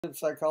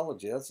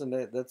Psychology. That's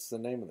the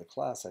name of the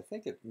class. I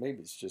think maybe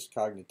it's just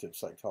cognitive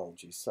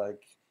psychology,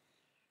 Psych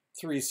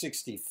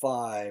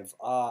 365.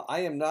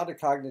 I am not a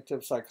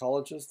cognitive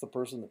psychologist. The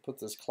person that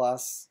put this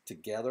class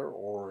together,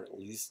 or at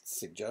least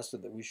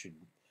suggested that we should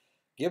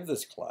give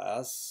this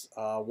class,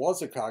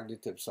 was a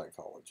cognitive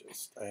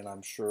psychologist, and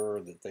I'm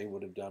sure that they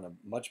would have done a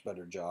much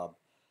better job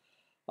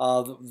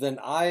than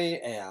I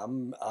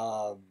am,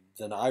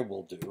 than I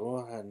will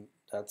do, and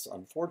that's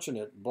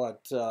unfortunate.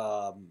 But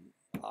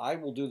I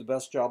will do the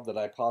best job that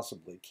I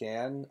possibly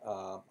can.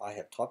 I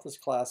have taught this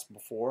class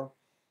before.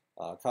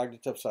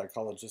 Cognitive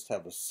psychologists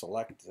have a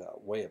select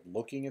way of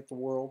looking at the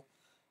world,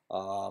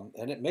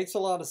 and it makes a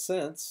lot of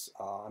sense.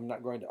 I'm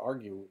not going to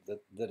argue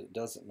that it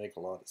doesn't make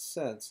a lot of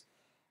sense.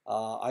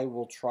 I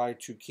will try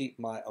to keep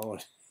my own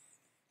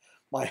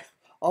my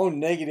own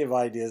negative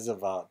ideas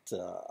about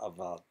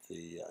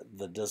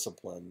the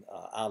discipline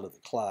out of the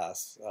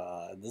class.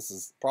 This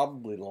is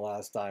probably the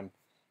last time.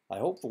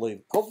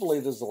 Hopefully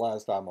this is the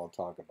last time I'll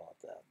talk about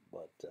that.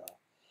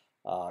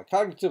 But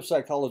cognitive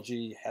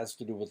psychology has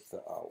to do with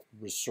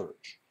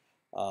research.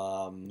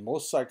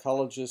 Most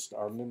psychologists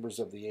are members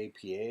of the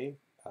APA.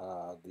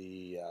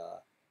 The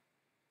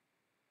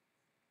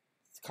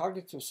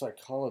cognitive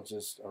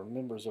psychologists are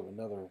members of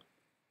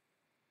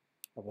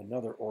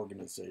another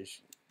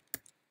organization.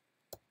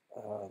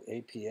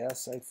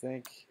 APS, I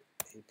think.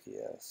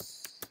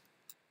 APS,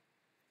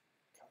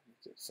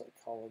 cognitive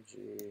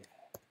psychology.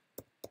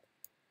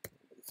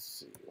 Let's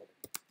see what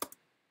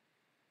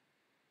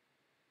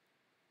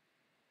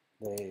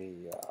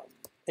they.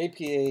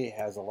 APA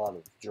has a lot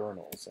of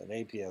journals, and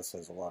APS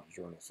has a lot of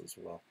journals as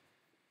well.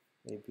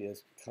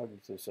 APS,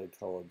 cognitive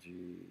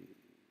psychology.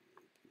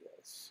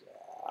 APS.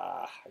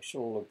 I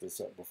should have looked this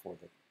up before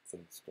the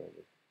thing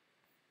started.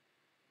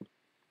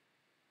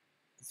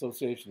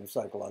 Association of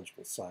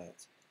Psychological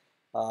Science.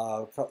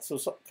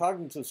 So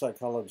cognitive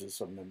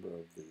psychologists are a member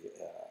of the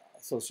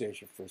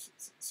Association for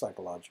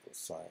Psychological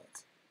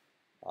Science.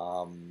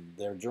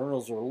 Their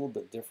journals are a little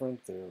bit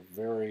different. They're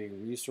very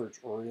research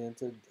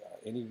oriented.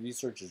 Any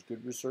research is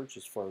good research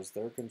as far as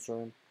they're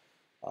concerned.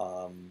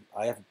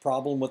 I have a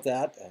problem with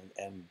that,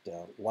 and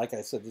like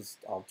I said,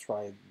 I'll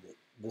try.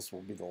 This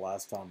will be the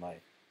last time I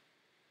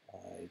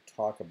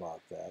talk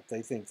about that.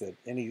 They think that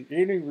any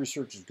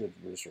research is good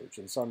research,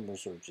 and some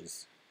research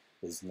is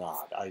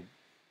not.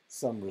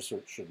 Some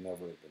research should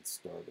never have been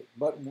started,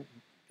 but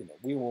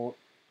we won't.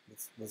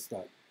 Let's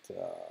not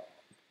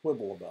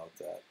quibble about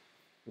that.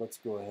 Let's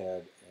go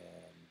ahead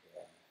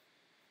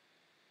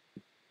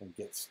and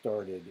get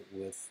started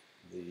with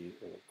the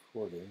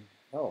recording.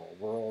 Oh,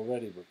 we're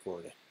already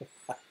recording.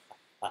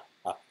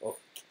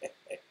 Okay.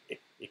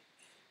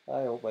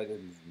 I hope I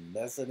didn't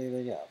mess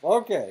anything up.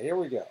 Okay, here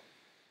we go.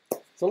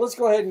 So let's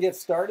go ahead and get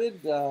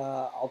started.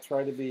 I'll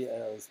try to be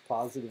as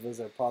positive as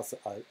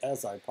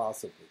I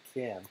possibly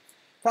can.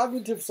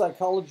 Cognitive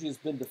psychology has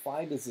been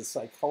defined as the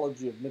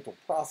psychology of mental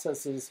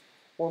processes,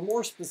 or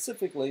more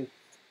specifically,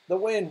 the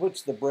way in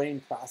which the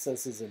brain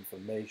processes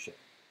information.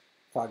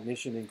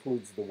 Cognition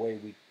includes the way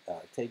we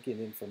take in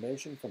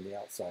information from the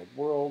outside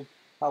world,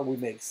 how we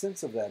make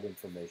sense of that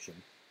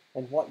information,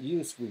 and what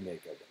use we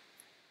make of it.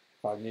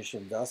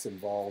 Cognition thus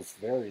involves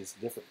various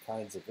different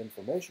kinds of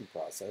information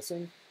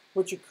processing,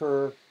 which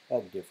occur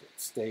at different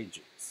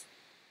stages.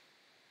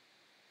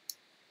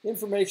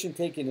 Information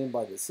taken in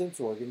by the sense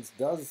organs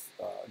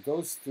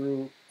goes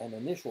through an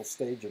initial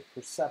stage of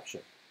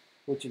perception,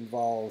 which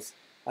involves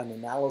an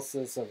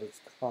analysis of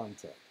its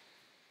content.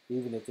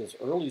 Even at this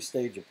early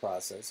stage of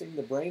processing,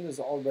 the brain is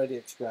already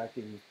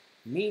extracting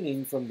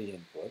meaning from the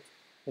input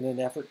in an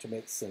effort to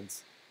make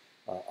sense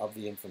of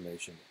the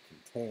information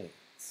it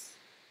contains.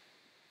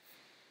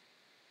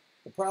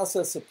 The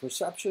process of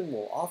perception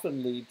will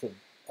often lead to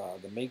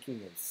the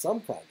making of some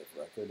kind of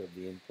record of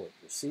the input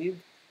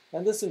received,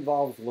 and this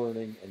involves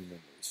learning and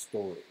memory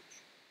storage.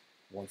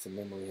 Once a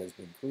memory has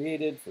been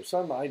created for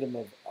some item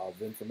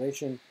of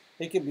information,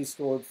 it can be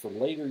stored for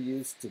later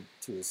use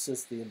to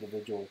assist the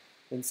individual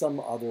in some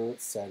other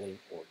setting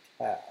or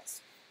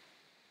task.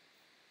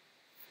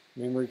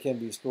 Memory can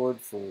be stored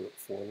for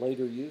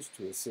later use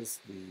to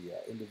assist the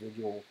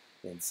individual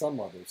in some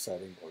other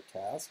setting or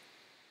task.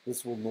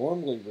 This will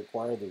normally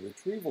require the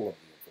retrieval of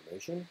the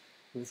information.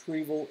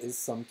 Retrieval is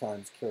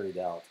sometimes carried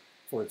out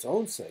for its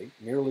own sake,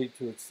 merely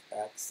to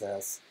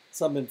access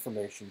some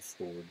information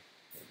stored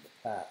in the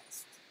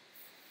past.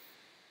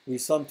 We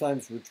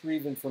sometimes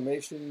retrieve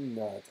information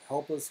to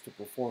help us to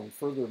perform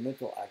further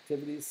mental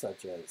activities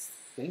such as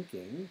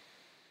thinking.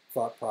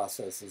 Thought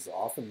processes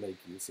often make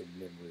use of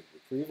memory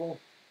retrieval.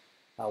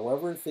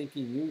 However,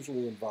 thinking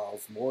usually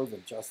involves more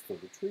than just the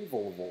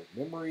retrieval of old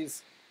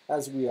memories,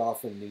 as we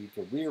often need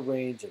to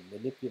rearrange and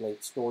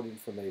manipulate stored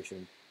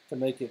information to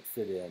make it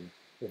fit in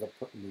with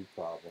a new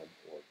problem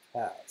or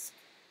task.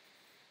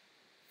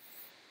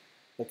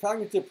 The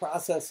cognitive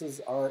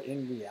processes are,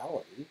 in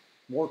reality,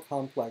 more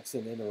complex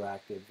and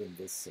interactive than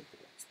this simple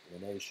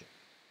explanation.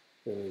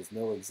 There is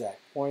no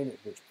exact point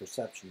at which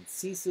perception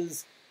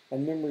ceases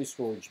and memory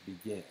storage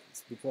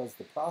begins, because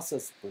the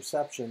process of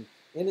perception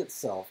in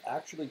itself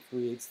actually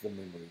creates the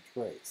memory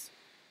trace.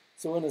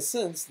 So in a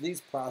sense,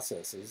 these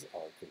processes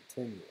are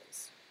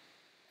continuous.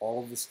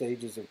 All of the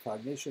stages of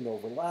cognition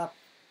overlap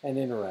and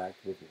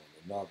interact with one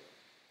another.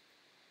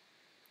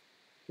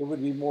 It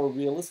would be more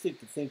realistic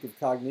to think of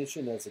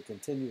cognition as a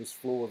continuous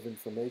flow of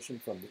information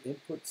from the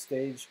input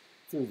stage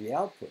through the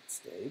output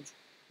stage,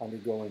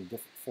 undergoing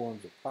different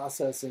forms of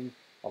processing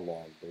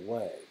along the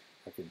way.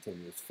 A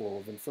continuous flow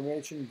of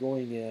information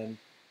going in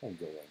and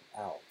going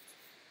out.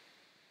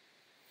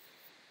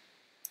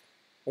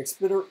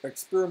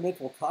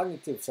 Experimental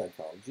cognitive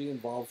psychology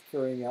involves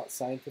carrying out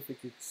scientific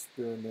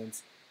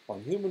experiments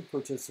on human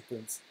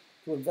participants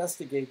to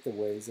investigate the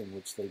ways in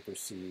which they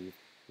perceive,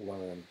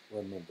 learn,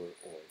 remember,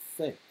 or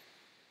think.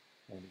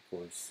 And of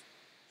course,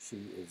 she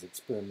is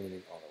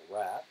experimenting on a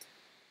rat.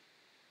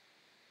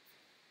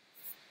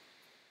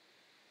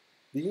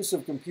 The use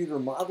of computer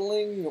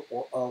modeling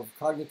of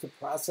cognitive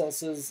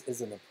processes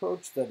is an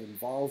approach that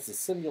involves the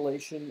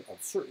simulation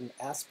of certain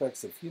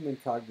aspects of human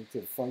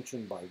cognitive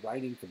function by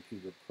writing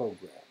computer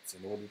programs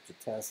in order to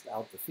test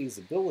out the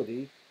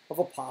feasibility of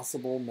a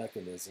possible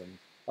mechanism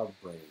of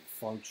brain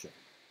function.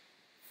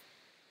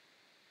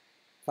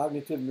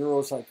 Cognitive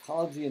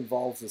neuropsychology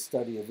involves the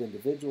study of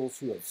individuals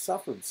who have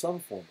suffered some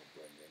form of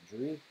brain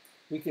injury.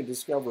 We can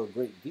discover a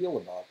great deal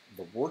about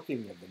the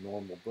working of the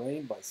normal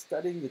brain by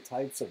studying the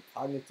types of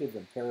cognitive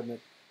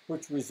impairment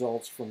which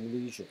results from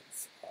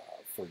lesions,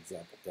 for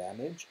example,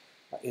 damage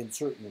in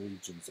certain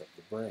regions of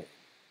the brain.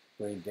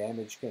 Brain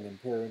damage can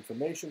impair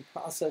information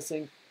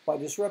processing by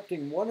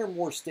disrupting one or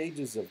more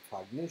stages of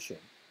cognition,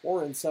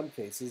 or in some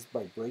cases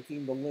by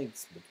breaking the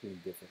links between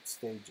different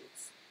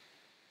stages.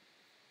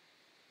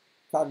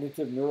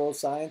 Cognitive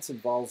neuroscience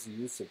involves the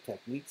use of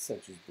techniques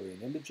such as brain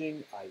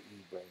imaging,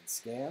 i.e. brain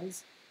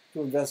scans,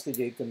 to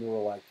investigate the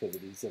neural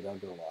activities that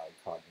underlie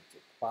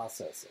cognitive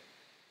processing.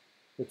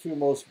 The two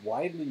most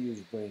widely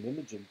used brain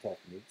imaging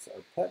techniques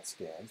are PET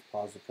scans,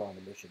 positron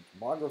emission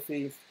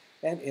tomography,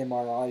 and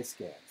MRI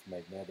scans,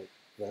 magnetic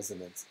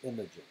resonance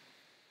imaging.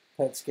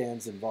 PET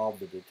scans involve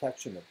the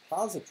detection of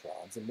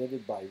positrons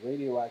emitted by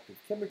radioactive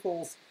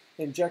chemicals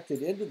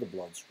injected into the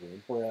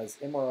bloodstream, whereas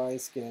MRI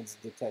scans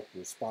detect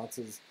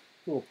responses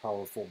to a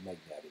powerful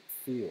magnetic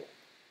field.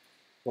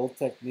 Both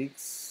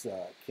techniques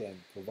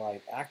can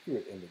provide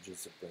accurate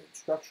images of brain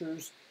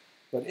structures,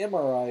 but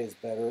MRI is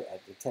better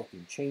at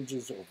detecting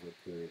changes over a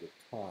period of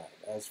time,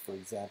 as for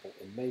example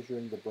in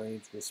measuring the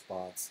brain's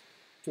response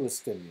to a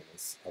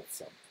stimulus of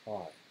some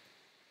kind.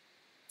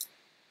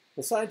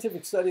 The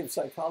scientific study of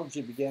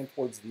psychology began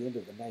towards the end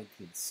of the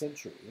 19th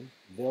century.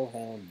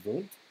 Wilhelm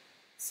Wundt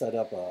set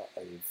up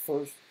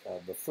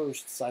the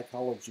first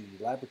psychology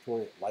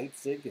laboratory at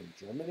Leipzig in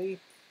Germany,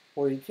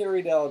 where he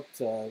carried out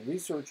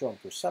research on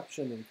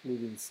perception,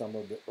 including some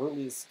of the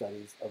earliest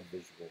studies of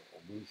visual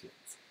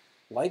illusions.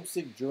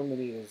 Leipzig,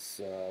 Germany is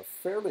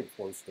fairly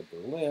close to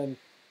Berlin.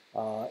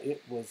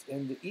 It was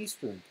in the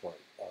eastern part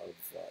of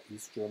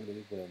East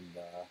Germany when,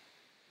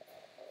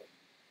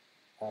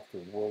 after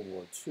World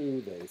War II,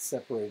 they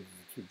separated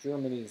the two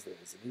Germanys. There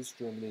was an East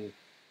Germany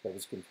that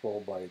was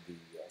controlled by the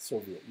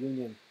Soviet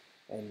Union,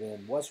 and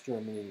then West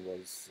Germany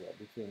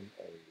became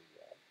a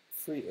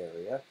free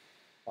area.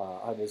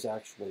 I was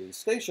actually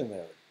stationed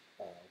there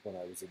when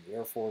I was in the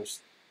Air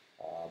Force,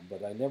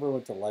 but I never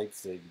went to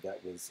Leipzig.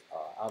 That was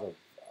out of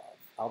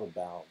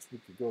bounds. We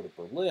could go to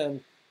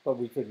Berlin, but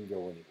we couldn't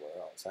go anywhere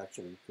else.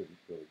 Actually, we couldn't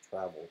really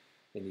travel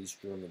in East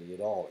Germany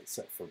at all,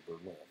 except for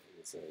Berlin. It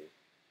was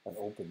an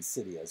open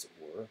city, as it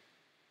were.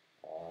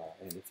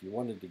 And if you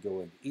wanted to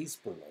go into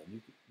East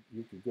Berlin,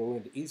 you could go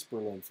into East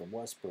Berlin from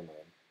West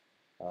Berlin,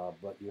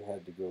 but you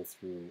had to go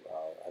through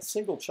a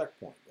single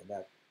checkpoint, and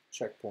that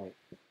checkpoint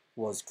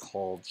was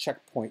called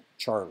Checkpoint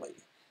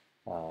Charlie.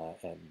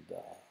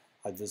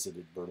 I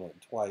visited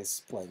Berlin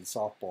twice playing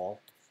softball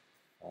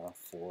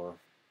for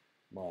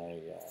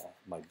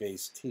my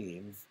base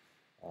team.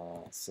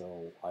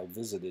 So I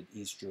visited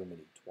East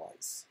Germany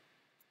twice.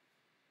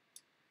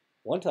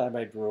 One time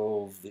I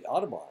drove the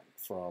Autobahn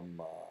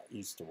from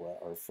east to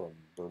west, or from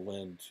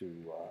Berlin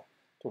to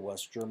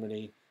West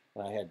Germany,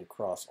 and I had to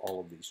cross all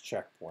of these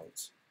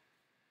checkpoints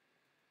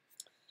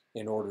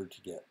in order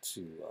to get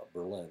to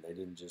Berlin. They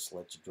didn't just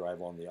let you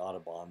drive on the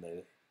Autobahn.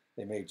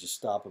 They made you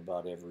stop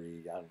about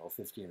every,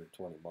 15 or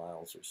 20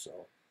 miles or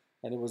so.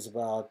 And it was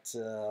about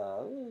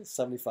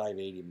 75,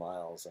 80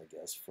 miles, I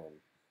guess,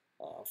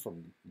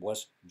 from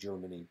West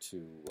Germany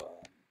to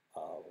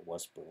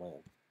West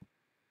Berlin.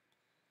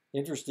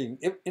 Interesting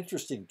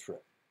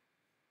trip.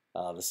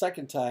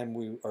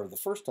 The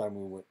first time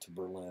we went to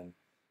Berlin,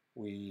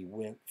 we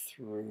went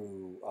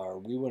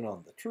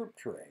on the troop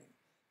train.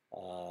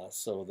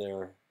 So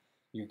there,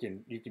 you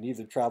can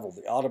either travel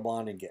the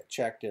Autobahn and get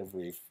checked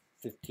every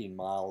 15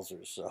 miles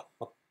or so,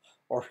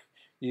 or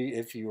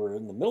if you were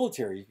in the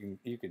military,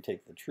 you can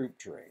take the troop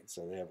train.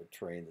 So they have a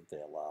train that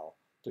they allow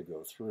to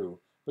go through,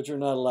 but you're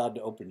not allowed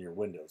to open your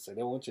windows. They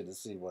don't want you to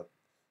see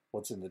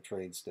what's in the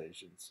train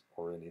stations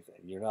or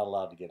anything. You're not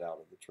allowed to get out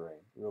of the train.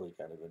 Really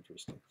kind of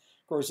interesting.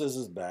 Of course, this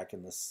is back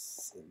in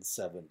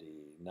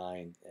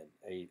 79 and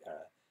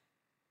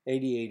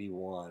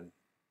 8081.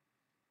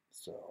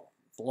 So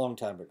it's a long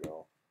time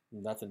ago.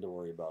 Nothing to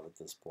worry about at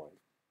this point.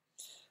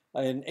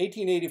 In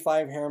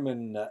 1885,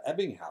 Hermann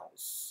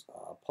Ebbinghaus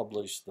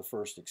published the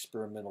first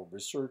experimental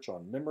research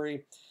on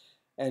memory,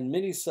 and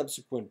many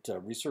subsequent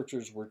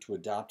researchers were to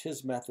adopt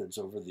his methods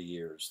over the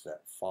years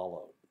that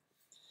followed.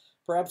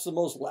 Perhaps the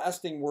most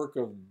lasting work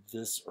of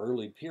this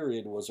early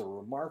period was a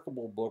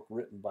remarkable book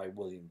written by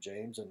William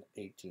James in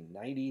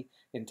 1890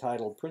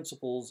 entitled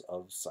Principles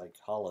of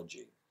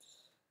Psychology.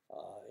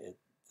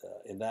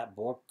 In that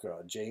book,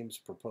 James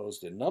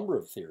proposed a number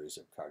of theories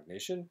of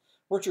cognition,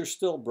 which are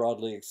still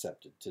broadly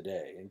accepted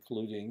today,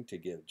 including, to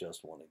give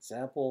just one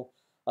example,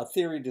 a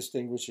theory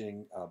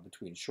distinguishing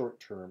between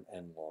short-term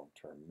and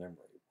long-term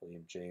memory.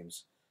 William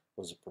James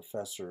was a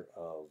professor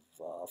of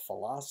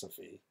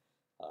philosophy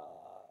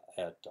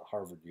at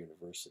Harvard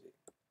University.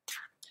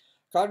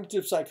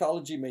 Cognitive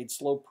psychology made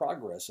slow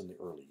progress in the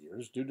early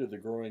years due to the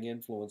growing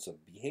influence of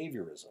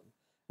behaviorism,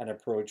 an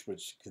approach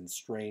which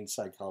constrained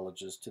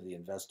psychologists to the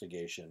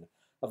investigation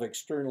of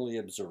externally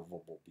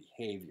observable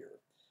behavior.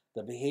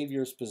 The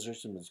behaviorist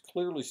position was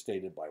clearly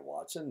stated by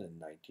Watson in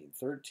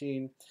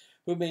 1913,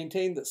 who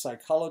maintained that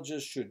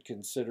psychologists should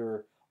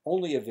consider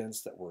only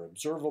events that were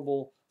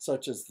observable,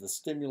 such as the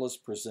stimulus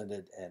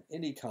presented and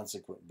any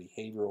consequent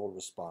behavioral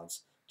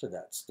response to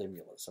that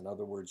stimulus. In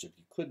other words, if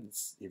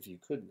you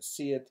couldn't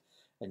see it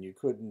and you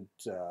couldn't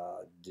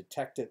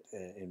detect it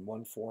in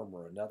one form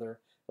or another,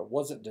 if it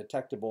wasn't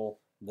detectable,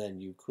 then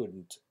you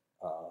couldn't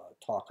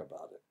talk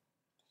about it.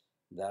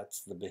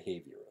 That's the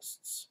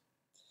behaviorists.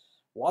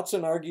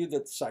 Watson argued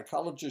that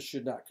psychologists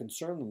should not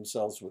concern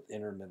themselves with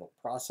inner mental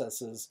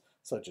processes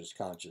such as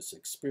conscious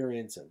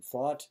experience and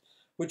thought,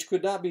 which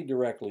could not be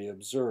directly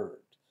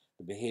observed.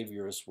 The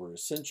behaviorists were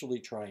essentially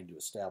trying to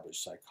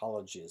establish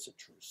psychology as a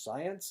true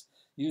science,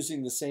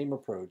 using the same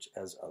approach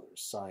as other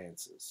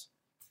sciences.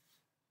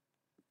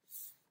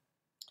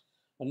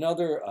 A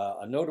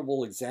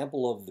notable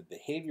example of the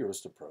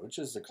behaviorist approach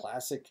is the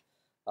classic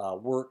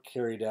work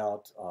carried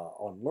out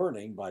on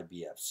learning by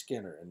B.F.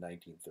 Skinner in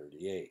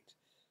 1938.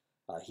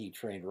 He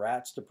trained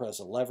rats to press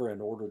a lever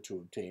in order to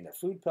obtain a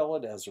food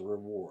pellet as a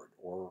reward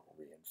or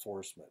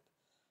reinforcement.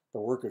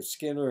 The work of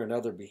Skinner and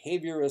other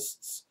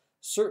behaviorists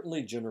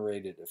certainly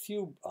generated a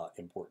few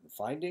important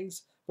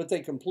findings, but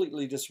they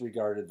completely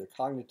disregarded the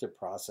cognitive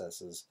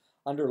processes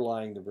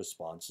underlying the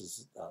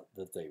responses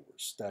that they were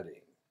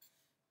studying.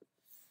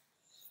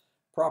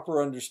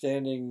 Proper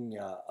understanding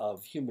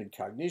of human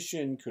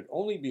cognition could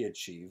only be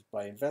achieved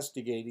by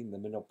investigating the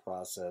mental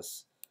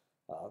processes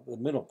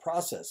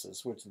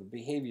which the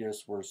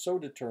behaviorists were so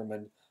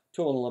determined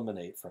to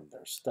eliminate from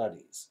their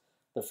studies.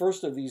 The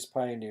first of these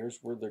pioneers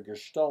were the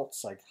Gestalt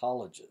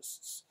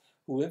psychologists,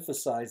 who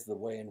emphasized the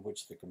way in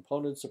which the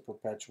components of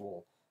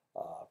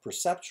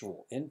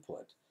perceptual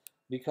input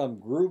become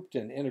grouped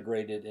and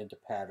integrated into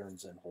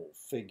patterns and whole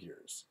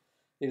figures.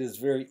 It is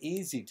very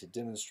easy to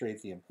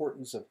demonstrate the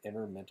importance of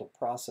inner mental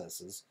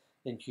processes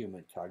in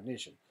human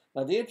cognition.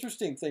 Now, the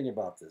interesting thing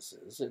about this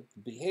is that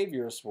the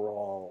behaviorists were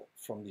all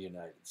from the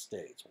United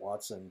States.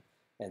 Watson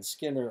and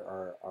Skinner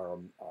are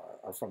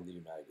from the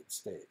United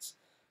States.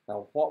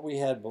 Now, what we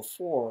had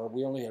before,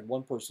 we only had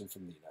one person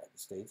from the United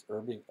States.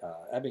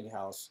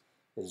 Ebbinghaus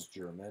is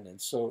German, and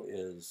so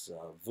is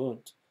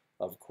Wundt,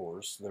 of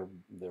course.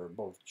 They're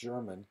both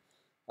German.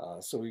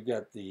 So we've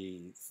got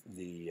the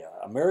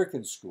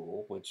American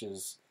school, which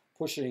is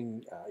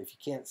pushing, if you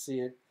can't see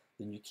it,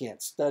 then you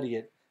can't study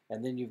it.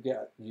 And then you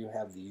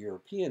have the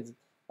European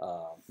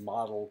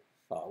model,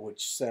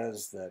 which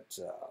says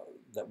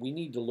that we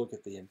need to look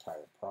at the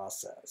entire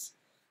process.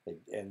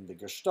 And the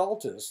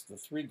Gestaltists, the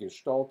three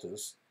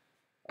Gestaltists,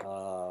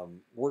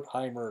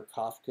 Wertheimer,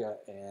 Kafka,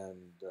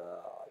 and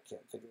I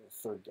can't think of the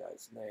third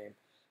guy's name.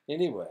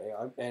 Anyway,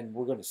 and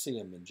we're going to see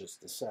him in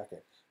just a second.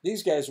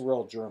 These guys were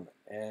all German,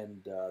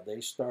 and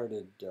they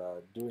started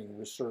doing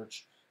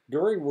research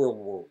during World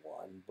War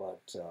I,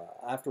 but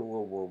after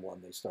World War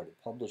I, they started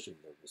publishing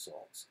their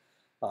results.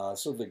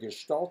 So the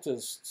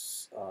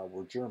Gestaltists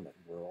were German.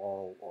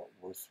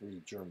 We're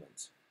three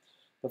Germans.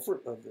 Yeah,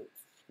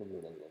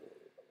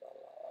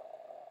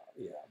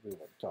 we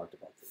already talked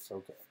about this.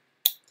 Okay.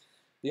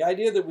 The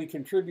idea that we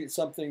contribute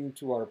something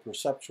to our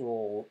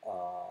perceptual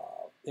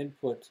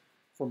input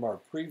from our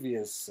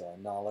previous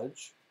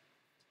knowledge.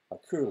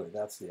 Köhler,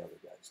 that's the other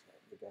guy's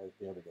name.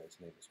 The other guy's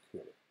name is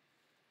Köhler.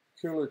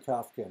 Köhler,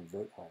 Kafka, and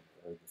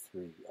Wertheimer are the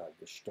three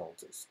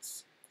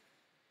Gestaltists.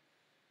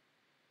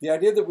 The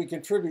idea that we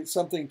contribute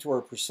something to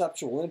our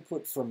perceptual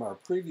input from our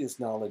previous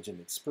knowledge and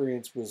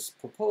experience was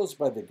proposed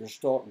by the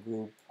Gestalt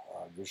group.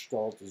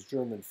 Gestalt is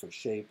German for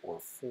shape or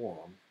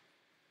form.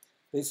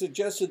 They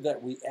suggested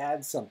that we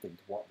add something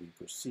to what we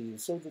perceive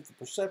so that the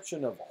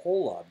perception of a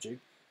whole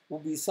object will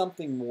be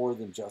something more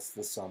than just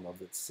the sum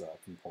of its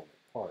component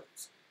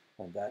parts.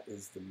 And that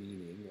is the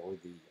meaning or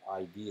the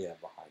idea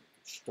behind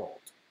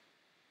Gestalt.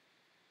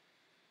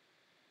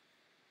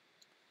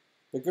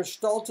 The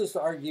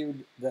Gestaltists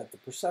argued that the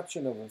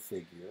perception of a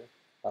figure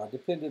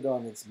depended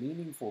on its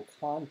meaningful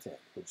content,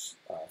 which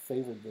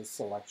favored the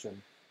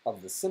selection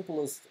of the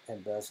simplest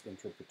and best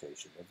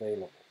interpretation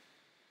available.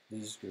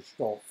 These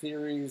Gestalt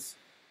theories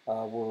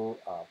were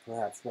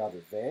perhaps rather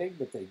vague,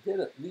 but they did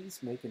at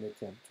least make an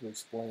attempt to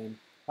explain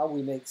how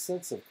we make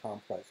sense of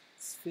complex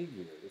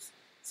figures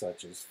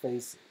such as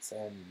faces.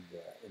 And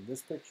in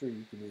this picture,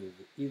 you can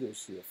either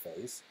see a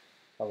face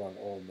of an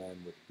old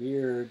man with a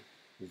beard.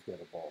 He's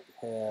got a bald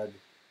head.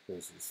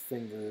 There's his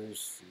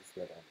fingers. He's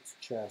got on his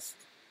chest.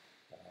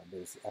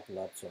 There's the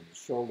epaulets on his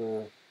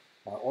shoulder.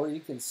 Or you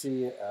can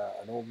see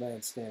an old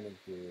man standing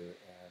here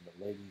and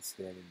a lady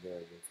standing there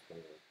with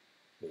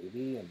her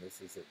baby, and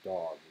this is a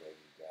dog laying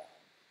down.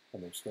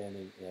 And they're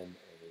standing in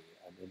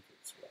an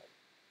entranceway.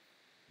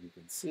 You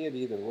can see it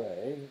either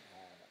way,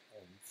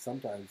 and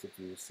sometimes if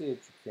you see it,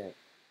 you can't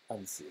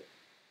unsee it.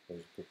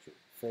 There's a picture of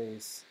the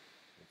face.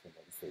 There's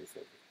another face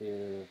over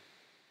here.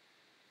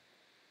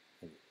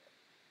 Anyway,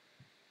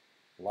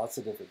 lots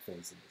of different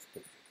things in this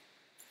picture.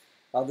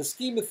 The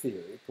schema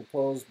theory,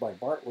 proposed by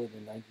Bartlett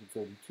in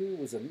 1932,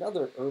 was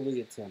another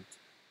early attempt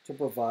to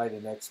provide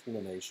an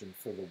explanation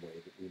for the way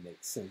that we make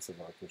sense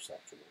of our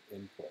perceptual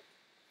input.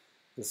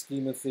 The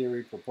schema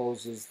theory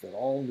proposes that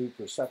all new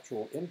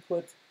perceptual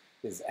input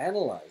is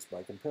analyzed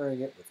by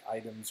comparing it with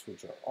items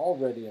which are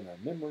already in our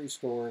memory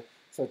store,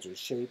 such as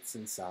shapes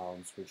and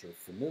sounds which are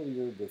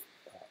familiar with,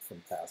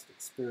 from past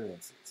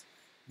experiences.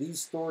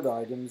 These stored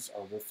items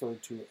are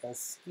referred to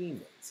as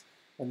schemas,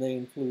 and they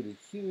include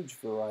a huge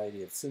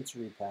variety of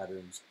sensory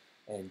patterns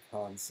and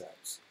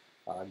concepts.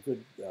 A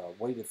good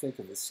way to think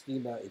of a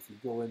schema, if you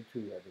go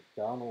into a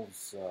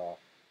McDonald's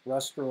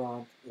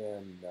restaurant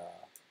in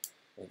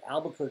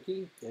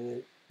Albuquerque,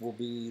 it will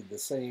be the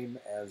same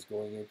as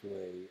going into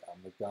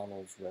a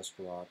McDonald's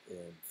restaurant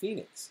in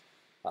Phoenix.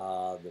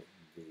 The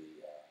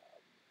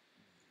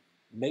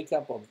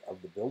makeup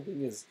of the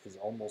building is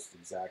almost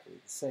exactly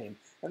the same,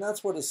 and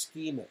that's what a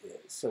schema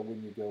is. So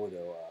when you go to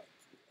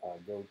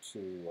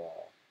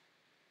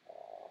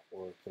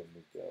or can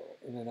we go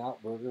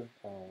In-N-Out Burger?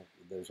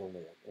 There's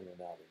only an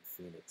In-N-Out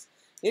in Phoenix.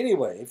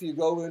 Anyway, if you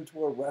go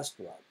into a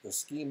restaurant, the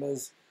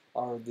schemas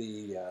are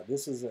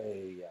this is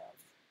a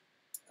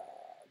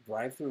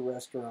drive-through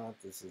restaurant.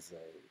 This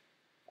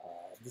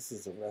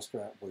is a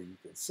restaurant where you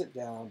can sit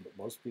down, but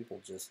most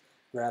people just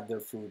grab their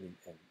food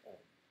and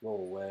go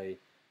away.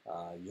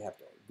 You have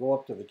to go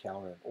up to the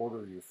counter and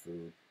order your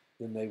food.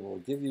 Then they will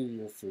give you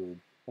your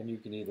food, and you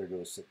can either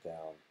go sit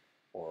down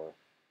or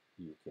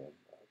you can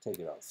take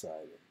it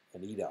outside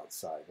and eat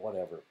outside,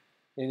 whatever.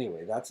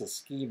 Anyway, that's a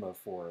schema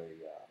for a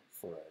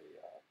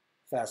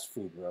fast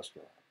food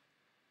restaurant.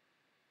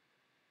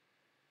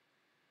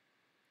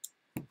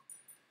 I'm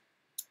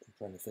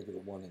trying to think of the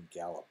one in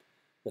Gallup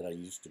that I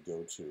used to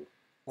go to.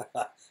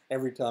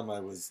 Every time I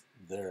was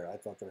there, I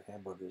thought their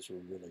hamburgers were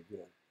really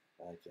good.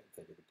 I can't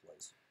think of the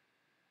place.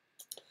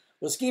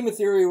 The schema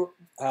theory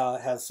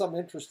has some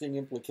interesting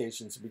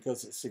implications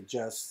because it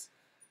suggests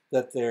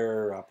that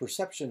their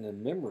perception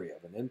and memory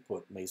of an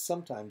input may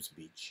sometimes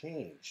be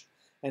changed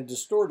and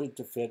distorted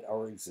to fit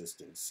our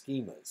existing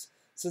schemas.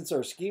 Since our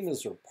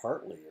schemas are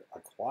partly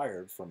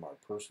acquired from our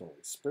personal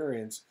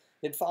experience,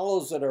 it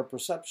follows that our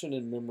perception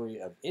and memory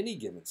of any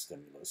given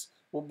stimulus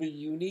will be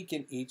unique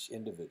in each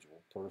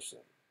individual person.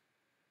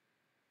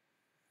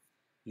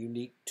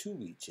 Unique to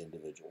each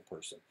individual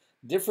person.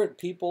 Different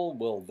people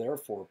will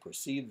therefore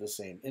perceive the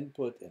same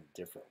input in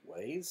different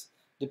ways,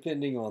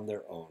 depending on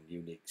their own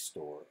unique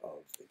store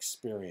of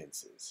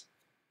experiences.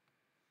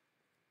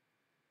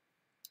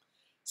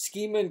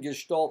 Schema and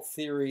Gestalt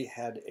theory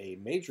had a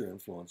major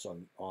influence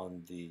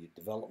on the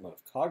development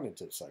of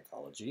cognitive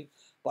psychology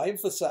by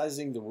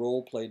emphasizing the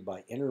role played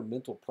by inner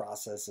mental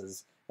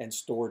processes and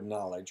stored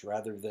knowledge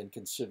rather than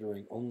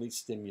considering only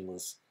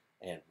stimulus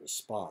and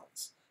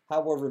response.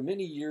 However,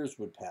 many years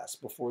would pass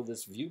before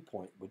this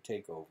viewpoint would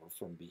take over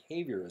from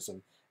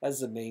behaviorism as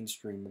the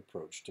mainstream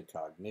approach to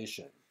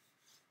cognition.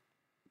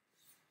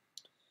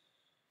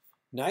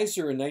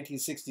 Neisser in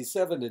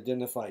 1967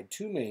 identified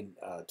two main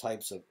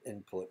types of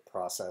input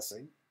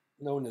processing,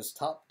 known as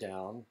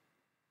top-down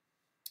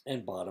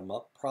and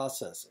bottom-up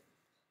processing.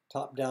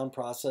 Top-down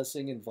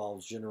processing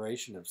involves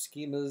generation of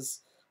schemas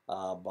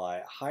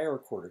by higher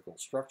cortical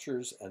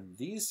structures, and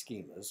these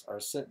schemas are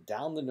sent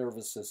down the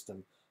nervous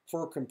system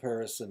for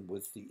comparison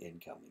with the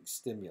incoming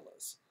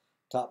stimulus.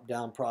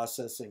 Top-down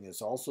processing is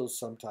also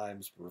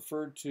sometimes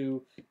referred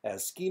to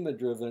as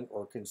schema-driven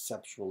or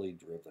conceptually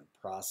driven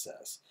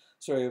process.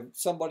 So you have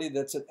somebody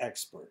that's an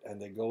expert and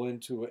they go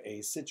into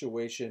a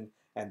situation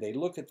and they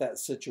look at that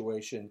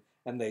situation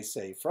and they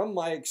say, from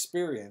my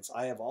experience,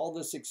 I have all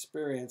this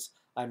experience,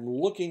 I'm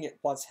looking at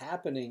what's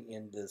happening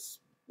in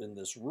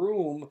this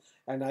room,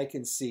 and I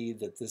can see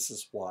that this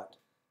is what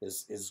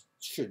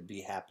should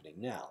be happening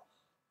now.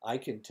 I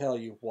can tell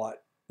you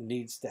what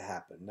needs to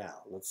happen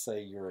now. Let's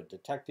say you're a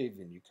detective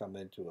and you come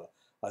into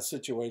a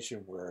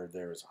situation where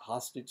there's a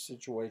hostage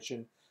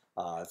situation.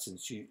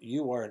 Since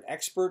you are an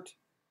expert,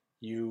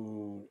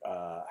 you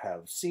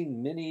have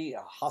seen many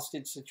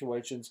hostage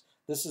situations.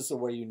 This is the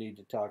way you need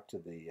to talk to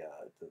the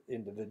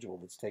individual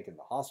that's taken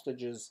the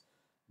hostages.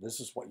 This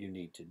is what you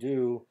need to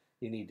do.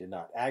 You need to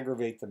not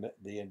aggravate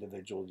the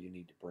individual. You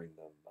need to bring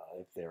them,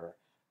 if they're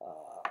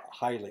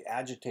highly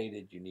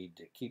agitated, you need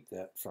to keep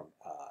that from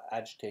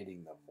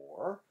agitating them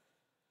more.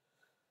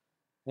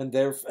 And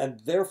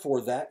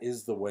therefore, that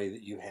is the way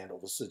that you handle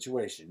the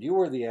situation. You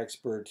are the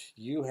expert.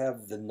 You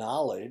have the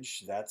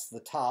knowledge. That's the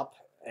top.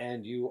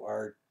 And you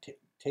are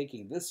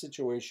taking this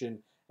situation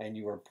and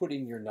you are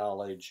putting your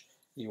knowledge,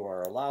 you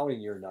are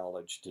allowing your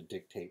knowledge to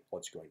dictate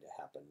what's going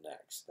to happen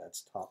next.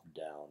 That's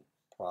top-down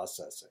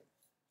processing.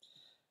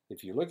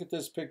 If you look at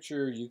this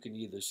picture, you can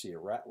either see a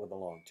rat with a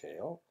long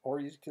tail, or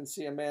you can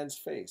see a man's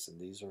face, and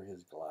these are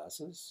his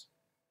glasses.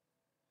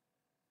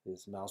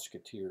 His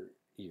Mousquetaire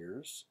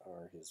ears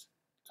are his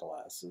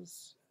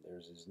glasses.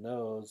 There's his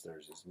nose,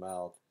 there's his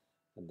mouth,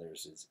 and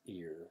there's his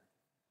ear.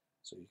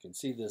 So you can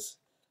see this.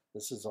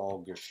 This is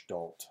all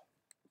Gestalt,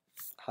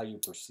 how you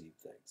perceive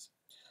things.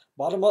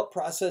 Bottom-up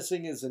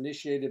processing is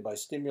initiated by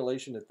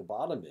stimulation at the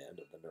bottom end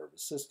of the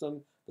nervous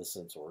system, the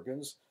sense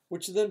organs,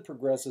 which then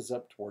progresses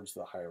up towards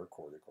the higher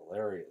cortical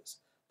areas.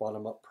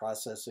 Bottom-up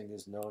processing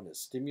is known as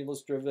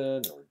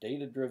stimulus-driven or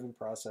data-driven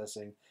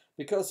processing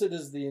because it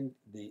is the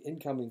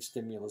incoming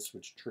stimulus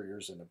which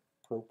triggers an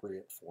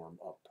appropriate form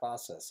of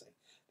processing.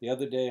 The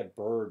other day, a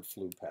bird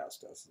flew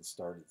past us and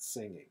started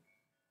singing.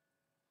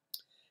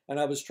 And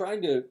I was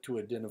trying to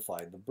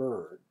identify the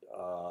bird.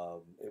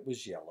 It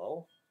was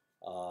yellow.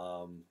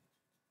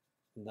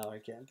 Now I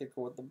can't think of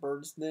what the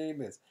bird's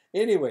name is.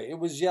 Anyway, it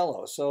was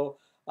yellow. So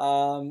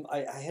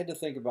I had to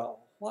think about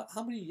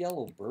how many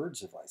yellow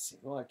birds have I seen?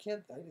 Well, I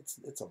can't.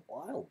 It's a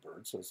wild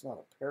bird, so it's not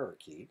a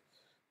parakeet.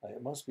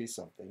 It must be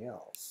something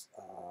else.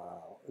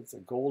 It's a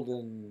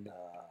golden.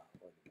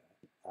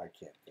 I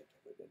can't think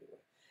of it anyway.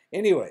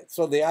 Anyway,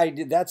 so the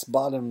idea, that's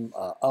bottom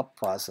up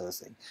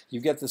processing.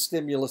 You get the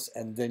stimulus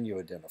and then you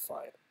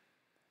identify it.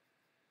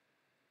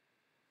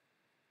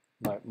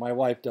 My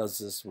wife does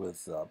this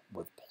with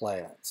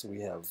plants.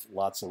 We have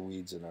lots of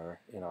weeds in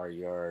our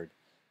yard,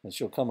 and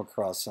she'll come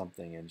across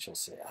something and she'll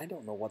say, "I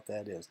don't know what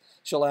that is."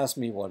 She'll ask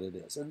me what it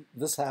is, and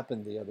this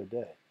happened the other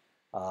day.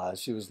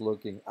 She was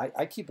looking.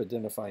 I keep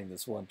identifying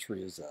this one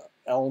tree as a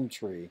elm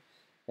tree,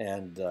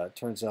 and it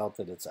turns out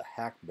that it's a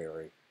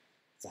hackberry.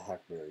 It's a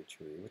hackberry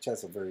tree, which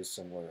has a very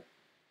similar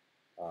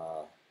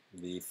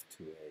leaf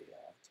to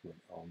an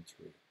elm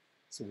tree.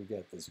 So we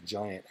got this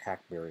giant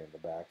hackberry in the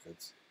back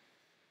that's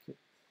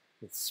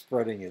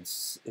spreading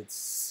its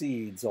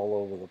seeds all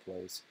over the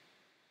place.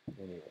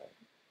 Anyway,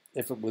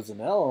 if it was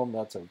an elm,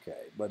 that's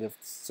okay. But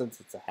since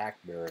it's a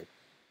hackberry,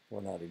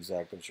 we're not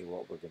exactly sure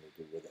what we're going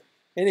to do with it.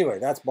 Anyway,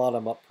 that's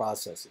bottom-up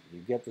processing.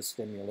 You get the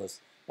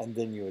stimulus, and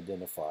then you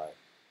identify.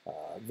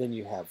 Then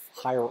you have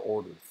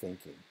higher-order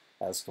thinking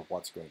as to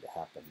what's going to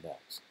happen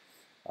next.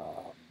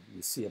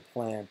 You see a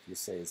plant, you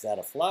say, is that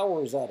a flower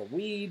or is that a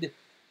weed?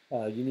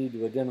 You need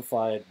to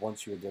identify it.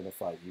 Once you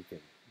identify it, you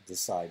can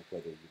decide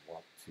whether you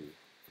want to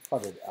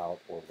cut it out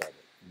or let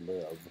it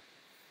live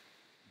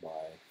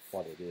by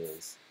what it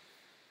is.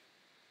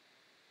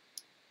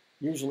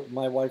 Usually,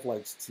 my wife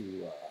likes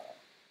to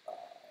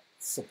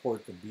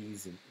support the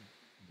bees and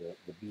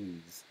the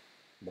bees,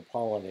 the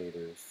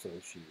pollinators, so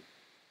she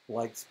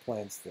likes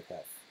plants that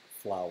have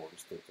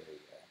flowers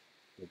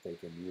that they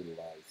can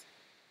utilize.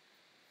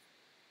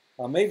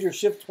 A major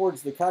shift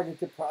towards the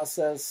cognitive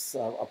process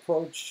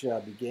approach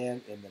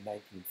began in the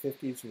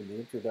 1950s when the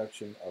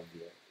introduction of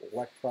the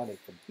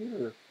electronic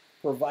computer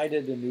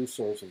provided a new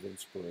source of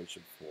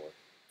inspiration for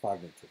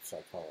cognitive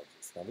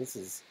psychologists. Now, this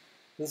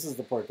is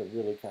the part that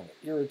really kind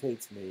of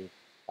irritates me.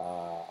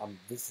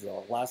 This is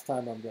the last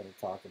time I'm going to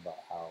talk about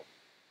how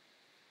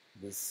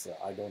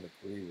I don't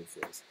agree with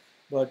this.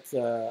 But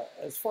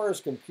as far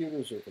as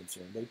computers are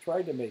concerned, they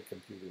tried to make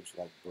computers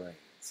like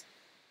brains.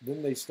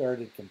 Then they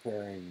started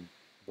comparing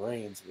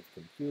brains with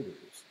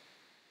computers.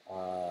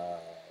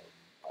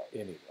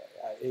 Anyway,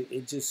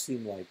 it just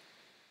seemed like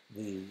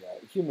the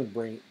human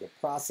brain, the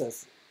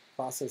processes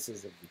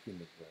of the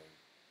human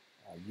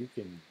brain, you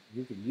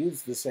can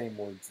use the same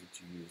words that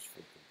you use for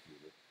a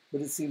computer,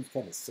 but it seems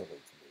kind of silly to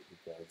me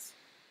because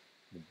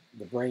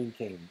the brain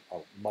came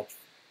much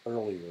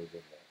earlier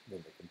than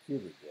the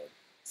computer did.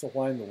 So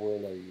why in the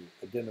world are you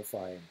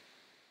identifying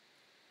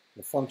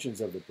the functions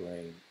of the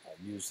brain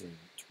using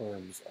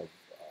terms of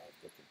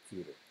the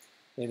computer?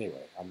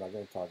 Anyway, I'm not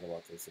going to talk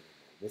about this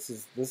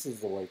anymore. This is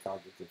the way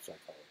cognitive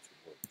psychology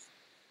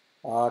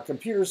works.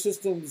 Computer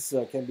systems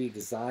can be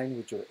designed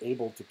which are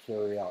able to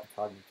carry out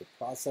cognitive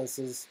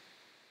processes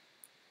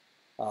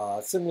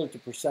similar to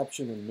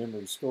perception and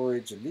memory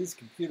storage, and these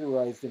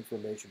computerized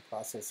information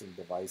processing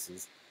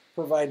devices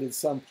provided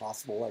some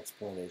possible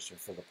explanation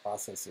for the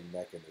processing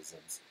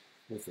mechanisms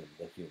within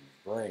the human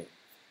brain.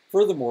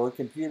 Furthermore,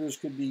 computers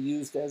could be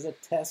used as a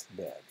test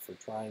bed for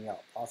trying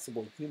out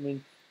possible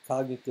human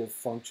cognitive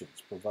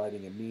functions,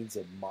 providing a means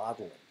of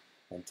modeling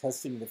and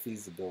testing the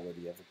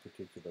feasibility of a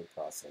particular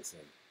processing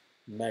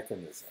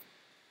mechanism.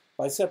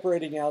 By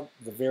separating out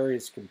the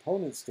various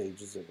component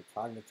stages of a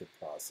cognitive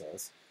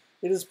process,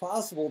 it is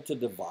possible to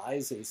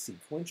devise a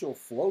sequential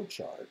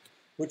flowchart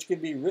which can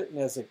be written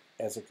as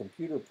a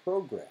computer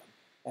program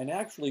and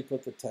actually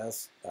put the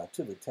test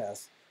to the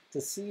test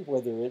to see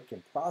whether it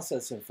can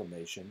process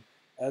information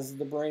as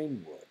the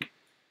brain would.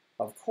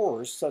 Of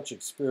course, such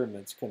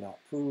experiments cannot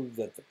prove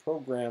that the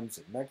programs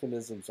and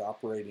mechanisms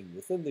operating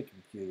within the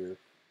computer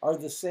are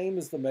the same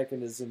as the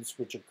mechanisms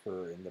which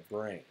occur in the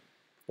brain,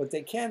 but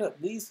they can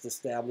at least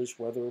establish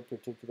whether a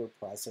particular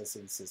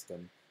processing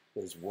system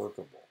is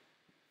workable.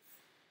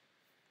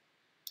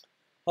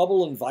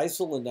 Hubble and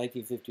Weissel in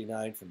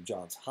 1959 from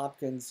Johns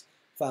Hopkins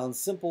found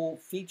simple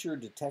feature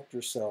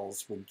detector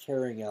cells when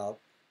carrying out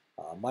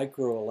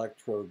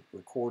microelectrode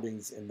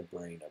recordings in the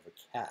brain of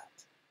a cat.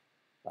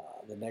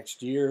 The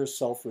next year,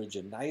 Selfridge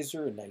and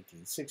Neiser in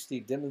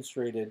 1960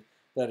 demonstrated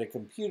that a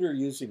computer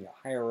using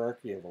a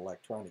hierarchy of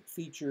electronic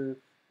feature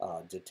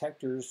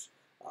detectors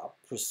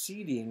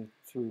proceeding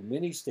through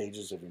many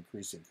stages of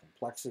increasing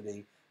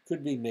complexity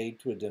could be made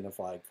to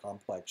identify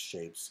complex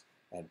shapes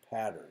and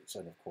patterns.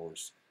 And of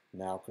course,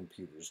 now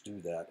computers do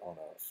that on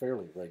a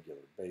fairly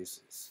regular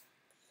basis.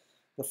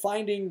 The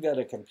finding that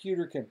a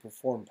computer can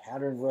perform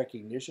pattern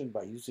recognition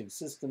by using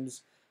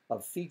systems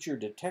of feature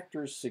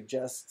detectors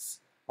suggests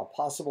a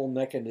possible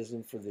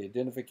mechanism for the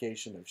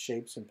identification of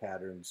shapes and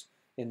patterns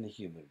in the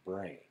human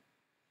brain.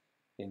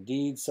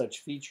 Indeed, such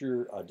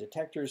feature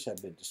detectors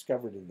have been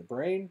discovered in the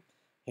brain.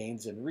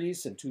 Haynes and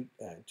Reese in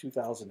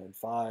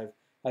 2005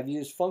 have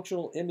used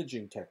functional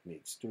imaging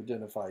techniques to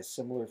identify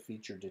similar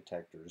feature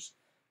detector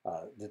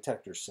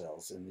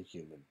cells in the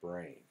human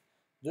brain.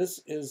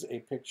 This is a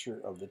picture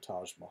of the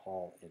Taj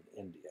Mahal in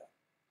India.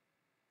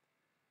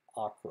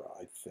 Agra,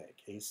 I think.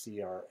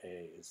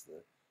 A-C-R-A is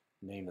the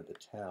name of the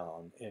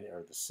town,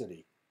 or the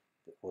city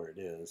where it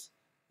is.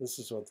 This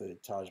is what the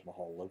Taj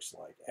Mahal looks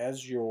like.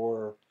 As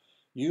you're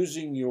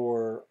using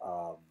your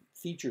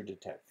feature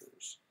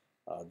detectors,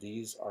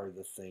 these are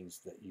the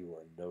things that you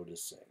are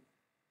noticing.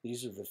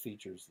 These are the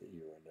features that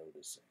you are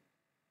noticing.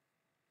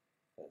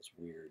 As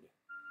weird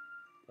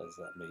as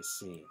that may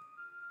seem.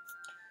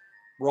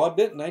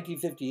 Broadbent in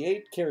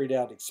 1958 carried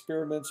out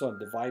experiments on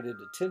divided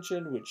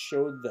attention, which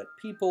showed that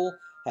people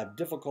have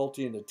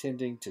difficulty in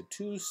attending to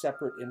two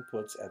separate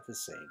inputs at the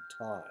same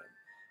time.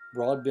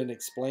 Broadbent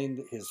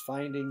explained his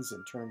findings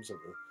in terms of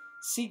a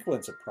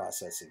sequence of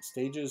processing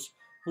stages,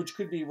 which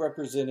could be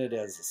represented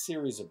as a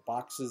series of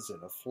boxes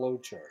in a flow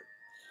chart.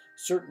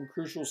 Certain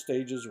crucial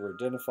stages were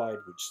identified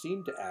which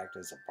seemed to act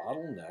as a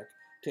bottleneck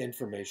to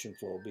information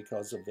flow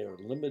because of their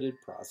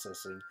limited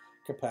processing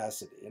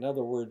capacity. In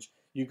other words,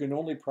 you can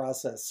only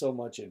process so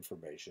much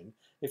information.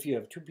 If you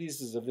have two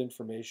pieces of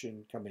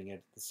information coming in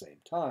at the same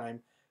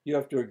time, you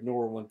have to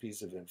ignore one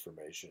piece of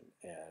information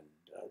and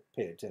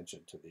pay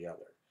attention to the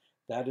other.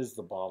 That is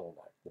the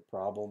bottleneck. The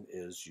problem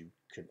is you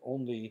can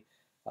only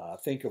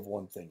think of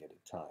one thing at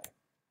a time.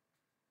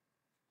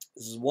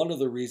 This is one of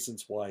the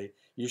reasons why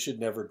you should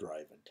never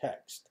drive and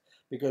text.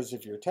 Because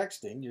if you're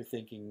texting, you're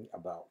thinking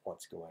about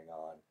what's going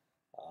on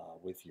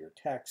with your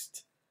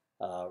text.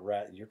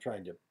 You're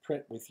trying to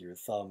print with your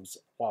thumbs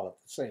while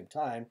at the same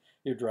time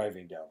you're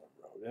driving down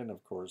the road. And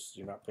of course,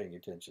 you're not paying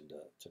attention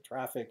to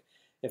traffic.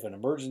 If an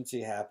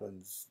emergency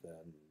happens,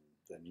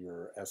 then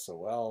you're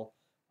SOL.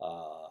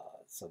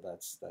 So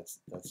that's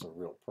a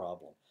real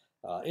problem.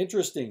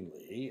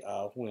 Interestingly,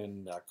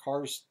 when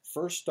cars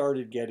first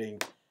started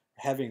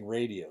having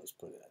radios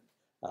put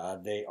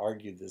in, they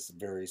argued this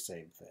very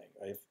same thing.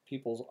 If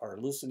people are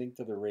listening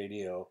to the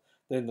radio,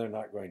 then they're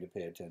not going to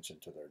pay attention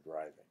to their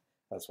driving.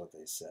 That's what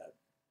they said.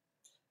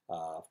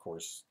 Of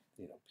course,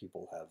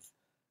 people have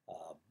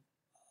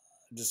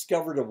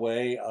discovered a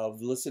way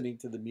of listening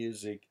to the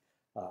music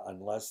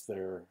unless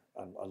they're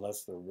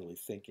really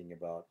thinking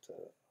about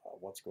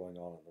what's going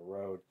on the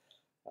road.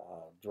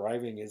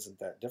 Driving isn't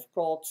that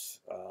difficult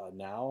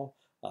now.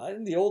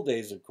 In the old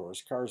days, of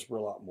course, cars were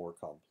a lot more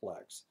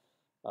complex.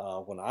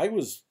 When I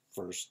was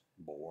first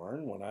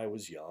born, when I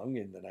was young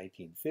in the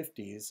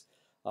 1950s,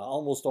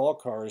 almost all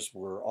cars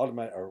were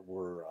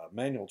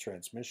manual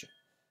transmission.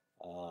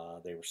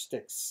 They were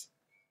sticks,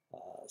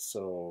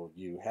 so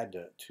you had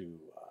to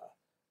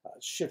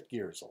shift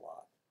gears a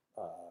lot.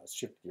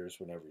 Shift gears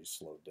whenever you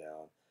slowed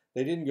down.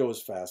 They didn't go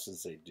as fast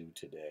as they do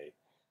today.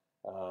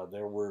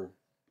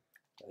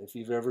 If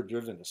you've ever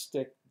driven a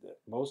stick,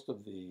 most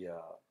of the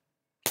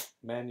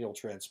manual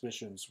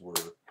transmissions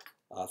were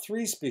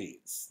 3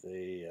 speeds.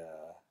 The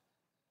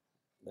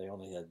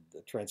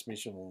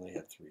transmission only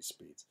had 3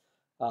 speeds.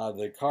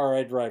 The car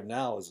I drive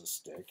now is a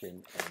stick,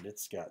 and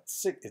it's got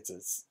 6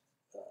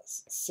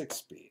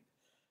 speed.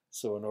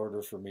 So in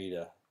order for me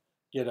to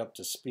get up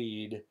to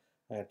speed,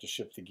 I have to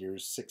shift the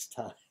gears 6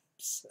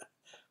 times.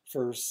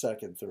 First,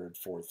 second, third,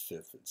 fourth,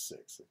 fifth, and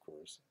sixth, of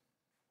course.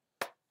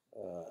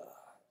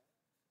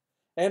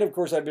 And of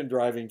course, I've been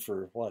driving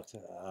for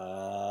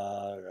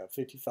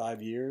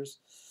 55 years,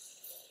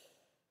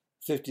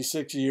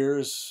 56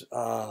 years.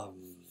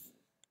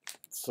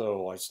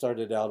 So I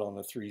started out on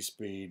a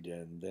 3-speed,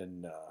 and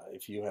then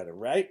if you had a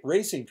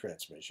racing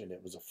transmission,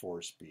 it was a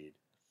 4-speed.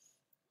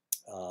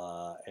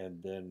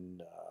 And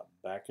then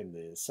back in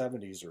the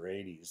 70s or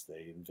 80s,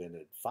 they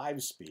invented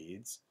 5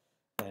 speeds,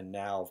 and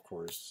now, of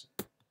course,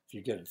 if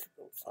you get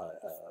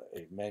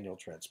a manual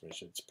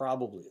transmission, it's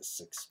probably a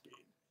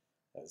 6-speed,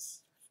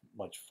 as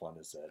much fun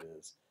as that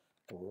is.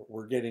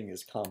 We're getting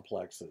as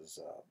complex as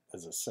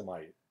a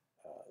semi.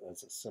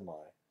 As a semi,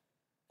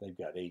 they've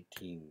got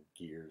 18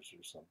 gears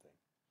or something.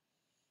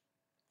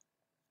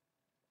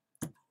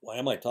 Why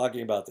am I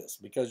talking about this?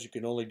 Because you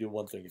can only do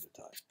one thing at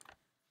a time.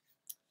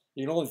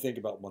 You can only think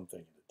about one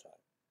thing at a time.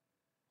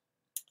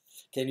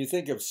 Can you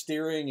think of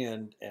steering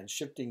and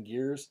shifting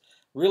gears?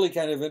 Really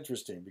kind of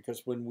interesting,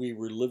 because when we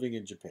were living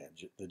in Japan,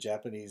 the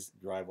Japanese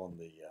drive on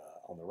the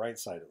right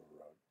side of the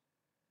road,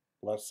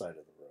 left side of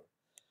the road.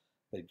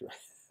 They drive,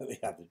 they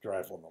have to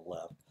drive on the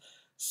left.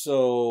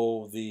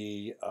 So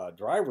the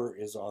driver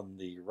is on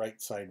the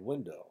right side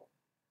window.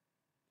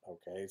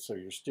 Okay, so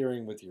you're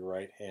steering with your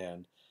right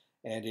hand,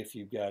 and if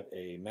you've got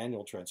a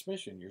manual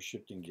transmission, you're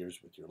shifting gears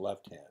with your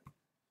left hand.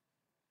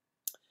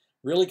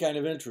 Really kind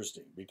of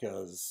interesting,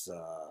 because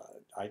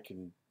I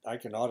can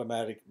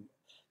automatic,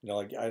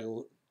 I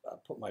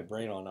put my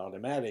brain on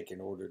automatic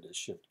in order to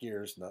shift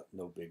gears.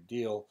 No big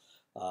deal,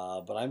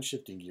 but I'm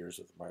shifting gears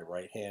with my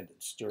right hand and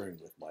steering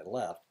with my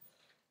left.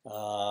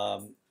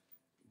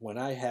 When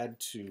I had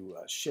to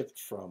shift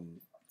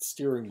from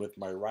steering with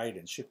my right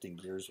and shifting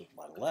gears with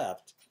my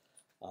left,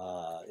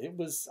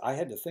 I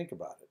had to think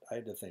about it. I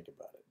had to think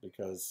about it,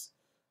 because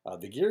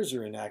the gears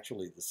are in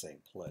actually the same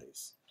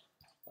place.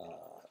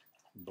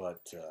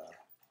 But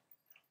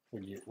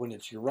when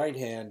it's your right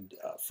hand,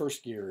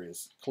 first gear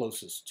is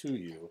closest to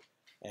you,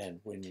 and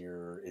when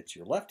it's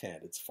your left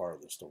hand, it's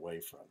farthest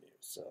away from you.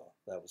 So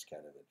that was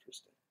kind of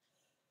interesting.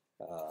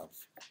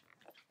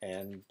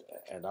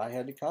 And I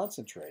had to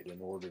concentrate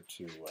in order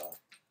to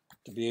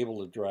be able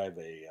to drive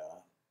a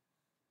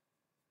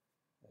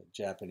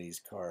Japanese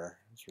car.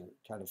 It's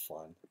kind of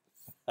fun.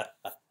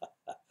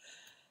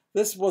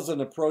 This was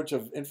an approach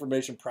of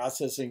information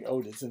processing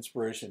owed its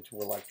inspiration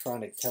to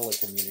electronic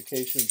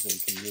telecommunications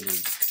and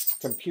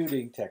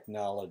computing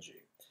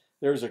technology.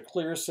 There is a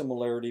clear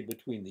similarity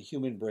between the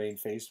human brain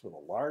faced with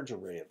a large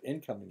array of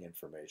incoming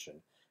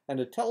information and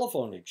a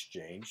telephone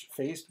exchange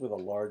faced with a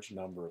large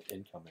number of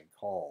incoming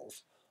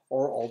calls,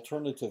 or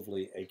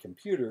alternatively, a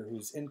computer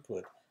whose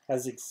input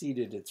has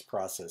exceeded its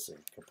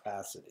processing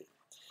capacity.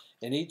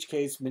 In each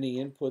case, many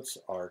inputs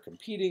are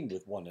competing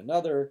with one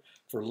another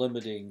for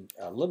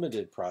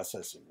limited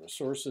processing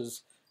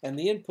resources, and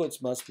the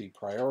inputs must be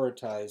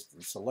prioritized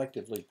and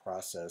selectively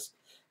processed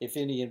if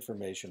any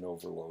information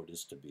overload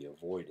is to be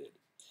avoided.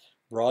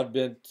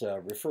 Broadbent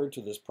referred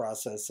to this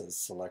process as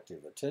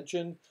selective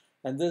attention,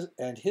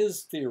 and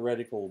his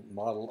theoretical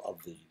model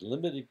of the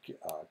limited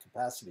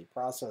capacity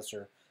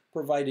processor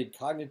provided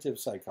cognitive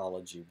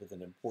psychology with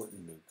an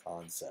important new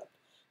concept: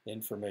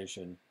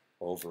 information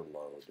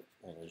overload.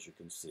 And as you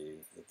can see,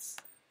 it's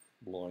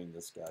blowing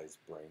this guy's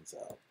brains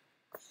out.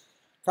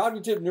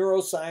 Cognitive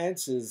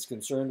neuroscience is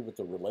concerned with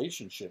the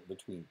relationship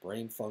between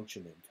brain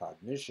function and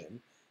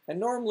cognition, and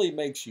normally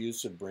makes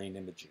use of brain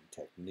imaging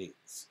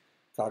techniques.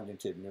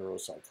 Cognitive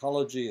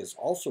neuropsychology is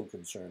also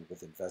concerned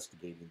with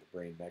investigating the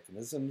brain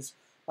mechanisms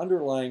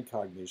underlying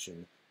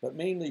cognition, but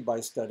mainly by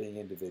studying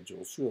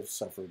individuals who have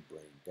suffered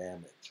brain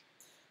damage.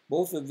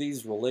 Both of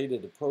these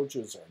related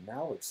approaches are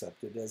now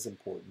accepted as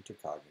important to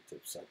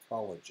cognitive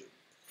psychology.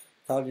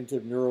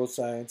 Cognitive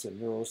neuroscience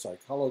and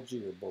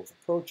neuropsychology are both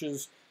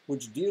approaches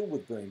which deal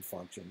with brain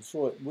function,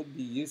 so it would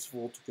be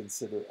useful to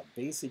consider a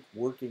basic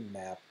working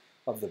map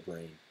of the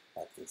brain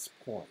at this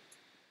point.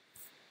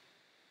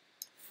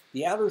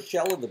 The outer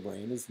shell of the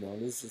brain is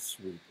known as the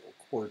cerebral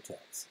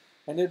cortex,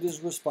 and it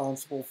is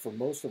responsible for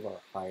most of our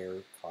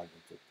higher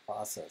cognitive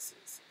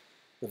processes.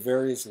 The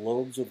various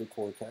lobes of the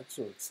cortex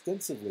are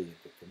extensively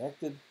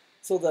interconnected,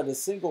 so that a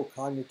single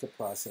cognitive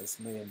process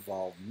may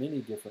involve many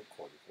different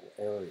cortical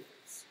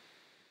areas.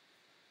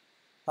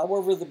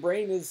 However, the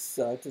brain is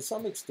to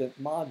some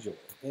extent modular,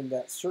 in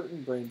that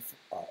certain brain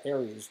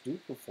areas do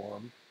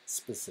perform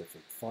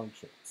specific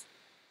functions.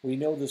 We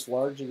know this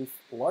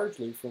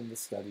largely from the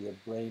study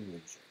of brain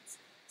lesions,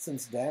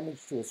 since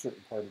damage to a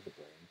certain part of the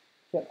brain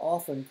can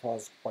often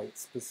cause quite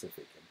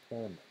specific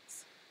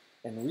impairments.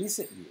 In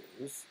recent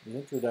years, the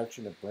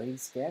introduction of brain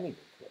scanning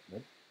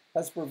equipment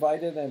has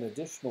provided an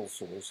additional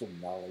source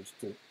of knowledge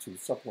to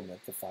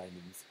supplement the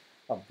findings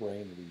of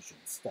brain lesion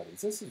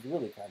studies. This is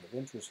really kind of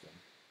interesting.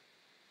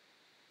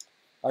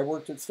 I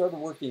started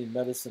working in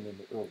medicine in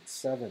the early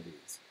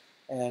 70s,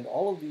 and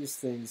all of these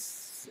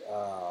things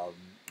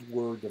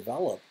were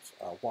developed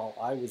while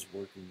I was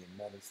working in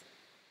medicine.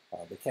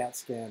 The CAT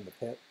scan,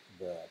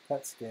 the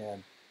PET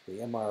scan, the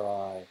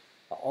MRI,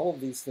 all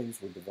of these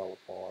things were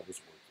developed while I was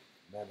working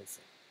in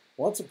medicine.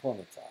 Once upon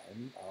a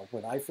time,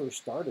 when I first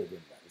started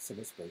in medicine,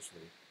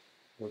 especially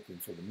working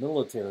for the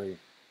military,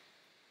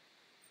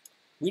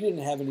 we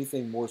didn't have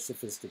anything more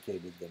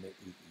sophisticated than an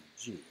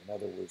EEG. In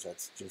other words,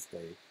 that's just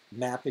a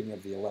mapping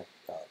of the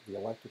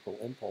electrical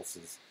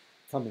impulses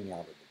coming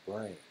out of the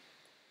brain.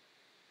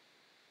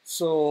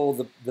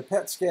 So the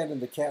PET scan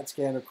and the CAT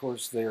scan, of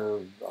course, they're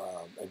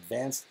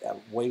advanced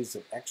ways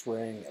of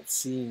X-raying, of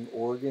seeing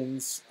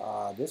organs.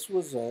 This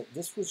was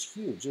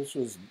huge.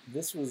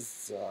 This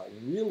was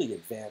really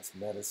advanced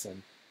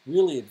medicine,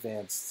 really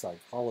advanced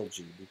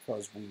psychology,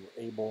 because we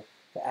were able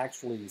to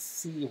actually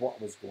see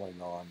what was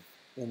going on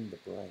in the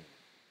brain.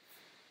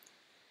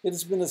 It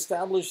has been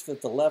established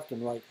that the left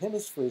and right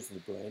hemispheres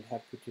of the brain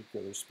have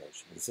particular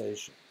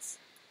specializations.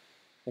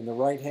 In the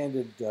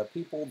right-handed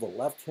people, the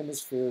left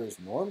hemisphere is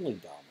normally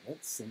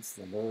dominant since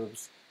the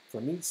nerves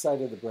from each side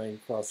of the brain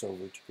cross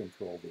over to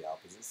control the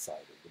opposite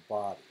side of the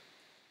body.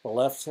 The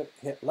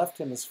left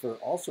hemisphere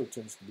also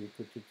tends to be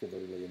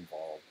particularly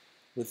involved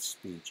with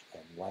speech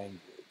and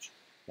language.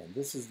 And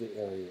this is the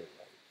area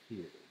right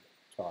here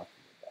that we're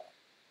talking about.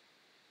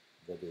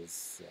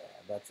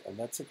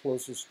 That's the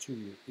closest to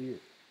your ear.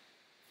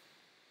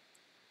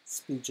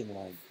 Speech and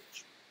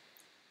language.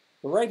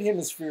 The right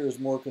hemisphere is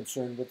more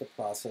concerned with the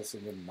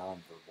processing of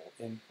nonverbal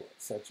input,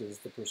 such as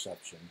the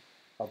perception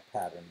of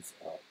patterns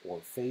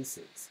or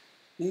faces.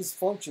 These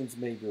functions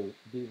may be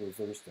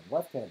reversed in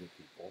left-handed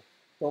people,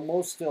 though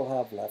most still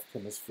have left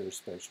hemisphere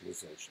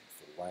specialization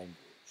for language.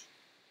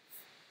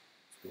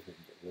 Let's go ahead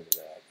and get rid of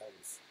that. That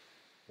was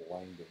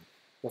blinding.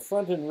 The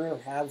front and rear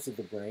halves of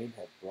the brain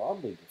have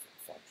broadly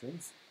different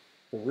functions.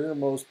 The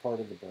rearmost part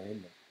of the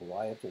brain, the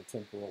parietal,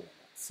 temporal, and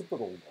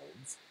occipital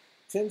lobes,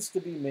 tends to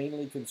be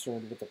mainly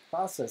concerned with the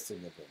processing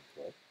of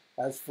input,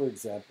 as for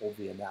example,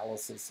 the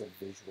analysis of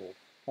visual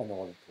and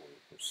auditory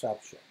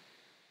perception.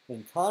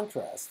 In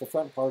contrast, the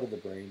front part of the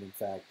brain, in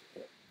fact,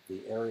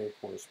 the area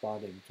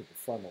corresponding to the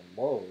frontal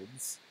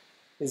lobes,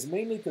 is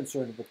mainly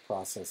concerned with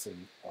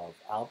processing of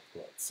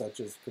output,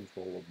 such as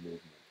control of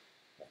movement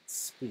and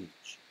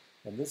speech.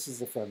 And this is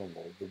the frontal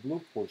lobe. The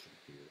blue portion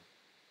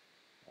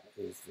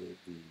here is the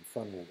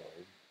frontal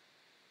lobe,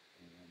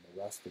 and the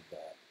rest of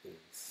that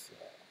is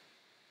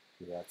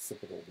the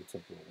occipital, the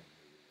temporal,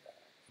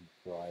 and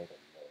the parietal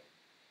lobe.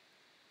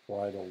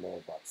 Parietal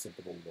lobe,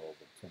 occipital lobe,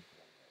 and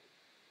temporal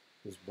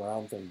lobe. This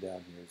brown thing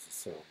down here is the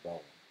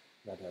cerebellum.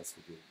 That has to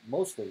do,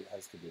 mostly it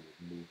has to do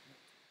with movement.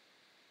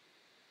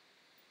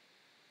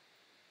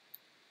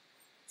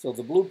 So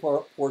the blue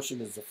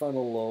portion is the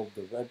frontal lobe,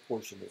 the red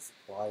portion is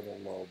the parietal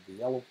lobe, the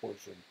yellow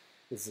portion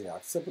is the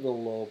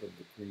occipital lobe, and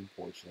the green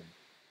portion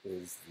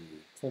is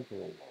the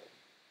temporal lobe.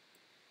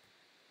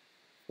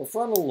 The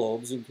frontal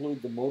lobes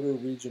include the motor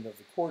region of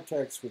the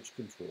cortex, which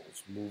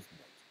controls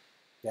movement.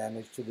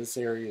 Damage to this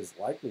area is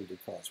likely to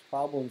cause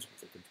problems with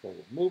the control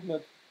of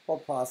movement or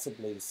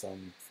possibly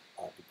some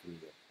degree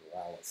of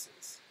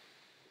paralysis.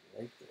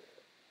 Right there.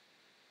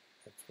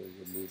 That's where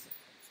your movement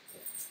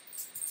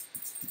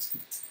comes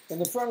from. In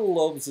the frontal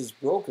lobes is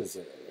Broca's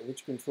area,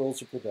 which controls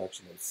the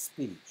production of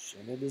speech,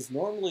 and it is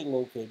normally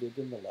located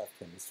in the left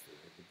hemisphere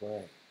of the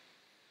brain.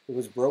 It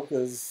was Broca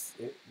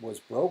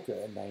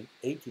in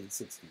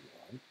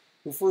 1861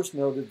 who first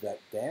noted that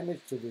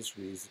damage to this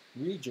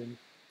region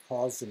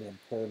caused an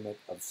impairment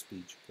of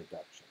speech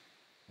production.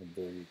 And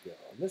there you go.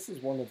 And this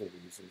is one of the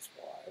reasons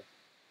why,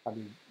 I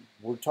mean,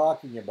 we're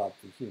talking about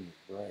the human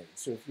brain.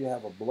 So if you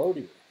have a blow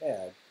to your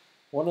head,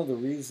 one of the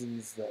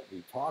reasons that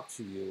we talk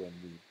to you and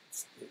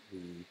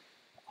we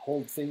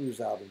hold fingers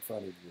out in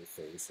front of your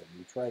face and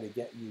we try to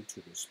get you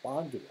to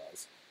respond to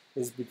us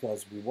is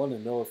because we want to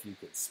know if you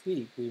can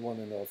speak. We want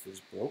to know if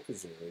this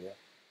Broca's area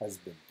has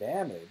been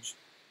damaged.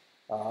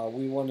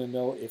 We want to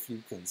know if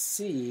you can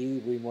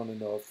see. We want to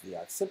know if the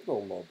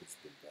occipital lobe has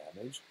been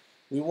damaged.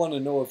 We want to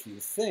know if you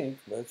think.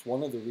 That's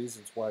one of the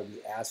reasons why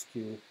we ask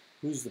you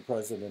who's the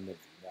President of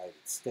the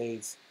United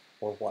States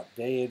or what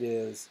day it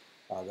is,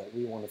 that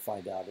we want to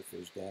find out if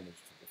there's damage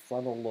to the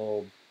frontal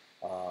lobe.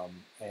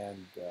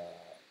 And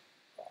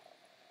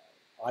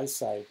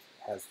eyesight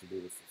has to do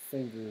with the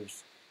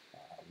fingers.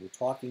 We're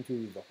talking to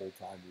you the whole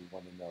time. We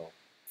want to know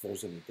if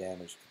there's any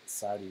damage to the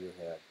side of your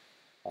head.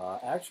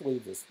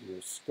 Actually,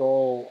 your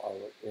skull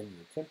in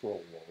your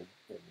temporal lobe,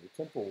 in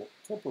your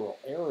temporal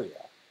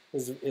area,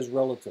 is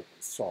relatively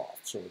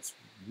soft, so it's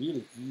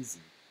really easy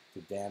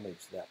to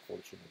damage that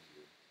portion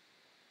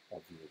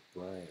of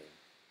your brain.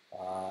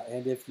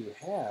 And if you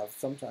have,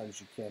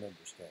 sometimes you can't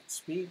understand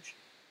speech,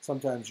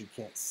 sometimes you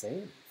can't say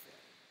anything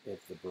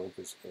if the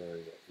Broca's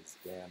area is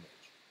damaged.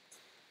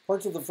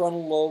 Parts of the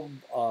frontal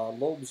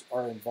lobes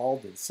are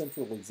involved in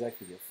central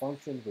executive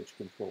function, which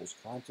controls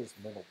conscious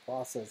mental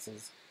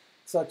processes,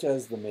 such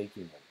as the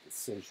making of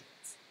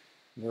decisions.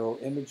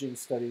 Neuroimaging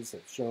studies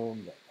have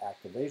shown that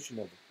activation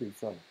of the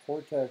prefrontal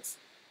cortex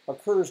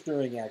occurs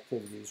during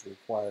activities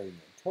requiring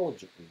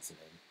intelligent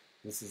reasoning.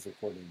 This is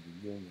according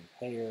to Jung and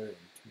Hayer in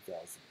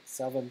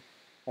 2007.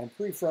 And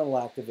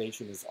prefrontal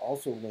activation is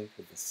also linked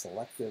with the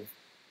selective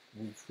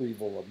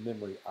retrieval of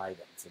memory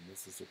items. And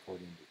this is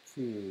according to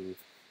Q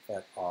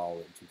et al.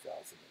 In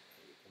 2008.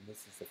 And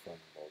this is the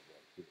frontal lobe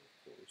right here,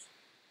 of course.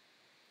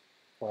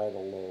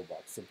 Parietal lobe,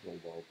 occipital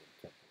lobe, and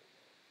temporal.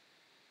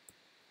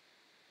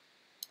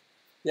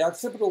 The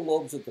occipital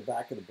lobes at the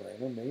back of the brain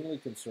are mainly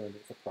concerned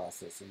with the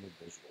processing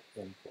of visual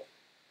input.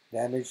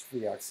 Damage to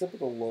the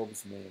occipital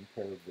lobes may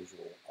impair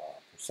visual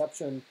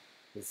perception,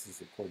 This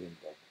is according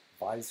to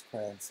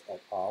Weiskrantz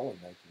et al. In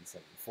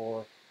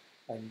 1974,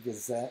 and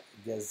Gazaniga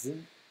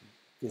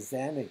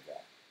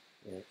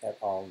et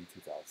al. In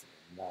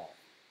 2009.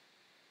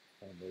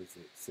 And there's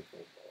the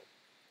occipital lobe.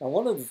 Now,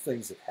 one of the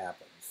things that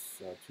happens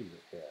to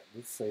your head,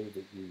 let's say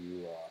that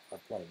you are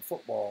playing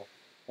football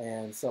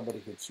and somebody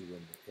hits you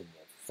in the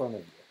front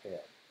of your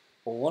head.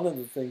 Well, one of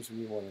the things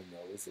we want to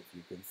know is if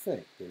you can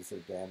think. Is there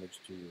damage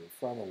to your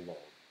frontal lobe?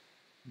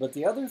 But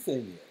the other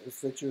thing is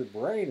that your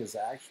brain is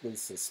actually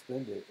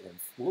suspended in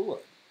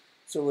fluid.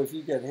 So if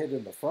you get hit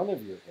in the front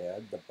of your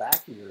head, the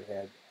back of your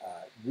head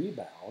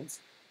rebounds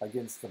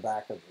against the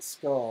back of the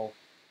skull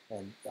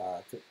and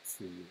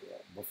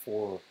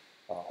before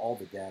all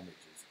the damage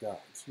is done.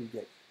 So you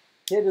get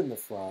hit in the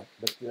front,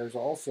 but there's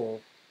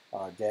also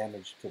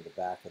damage to the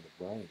back of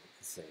the brain at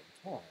the same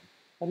time.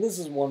 And this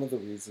is one of the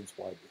reasons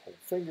why we hold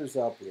fingers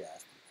up, we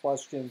ask you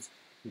questions.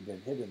 You've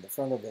been hit in the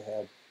front of the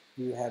head.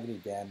 Do you have any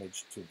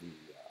damage to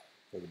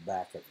the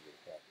back of your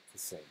head at the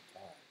same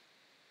time?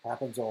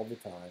 Happens all the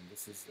time.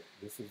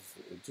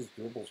 It just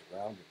dribbles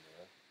around in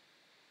there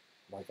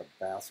like a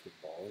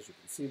basketball. As you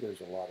can see,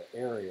 there's a lot of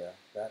area.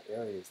 That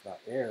area is not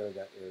air.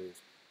 That area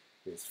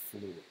is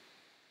fluid.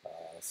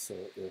 So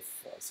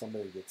if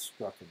somebody gets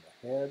struck in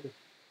the head,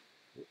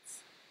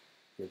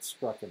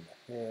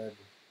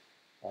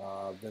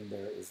 then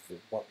there is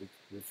what we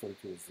refer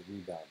to as the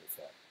rebound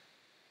effect,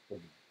 where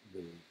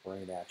the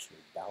brain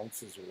actually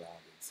bounces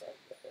around inside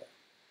the head.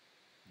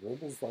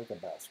 Dribbles like a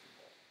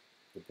basketball,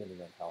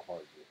 depending on how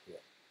hard you're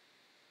hit.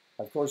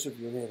 Of course, if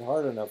you're hit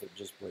hard enough, it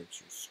just breaks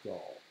your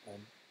skull,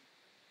 and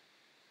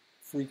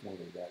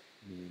frequently that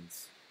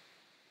means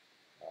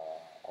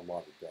a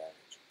lot of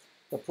damage.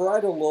 The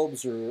parietal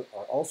lobes are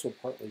also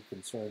partly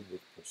concerned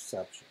with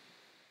perception.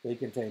 They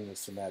contain the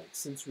somatic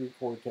sensory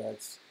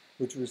cortex,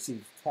 which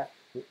receives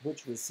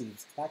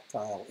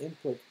tactile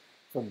input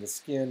from the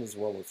skin as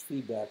well as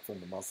feedback from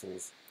the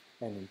muscles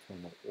and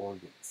internal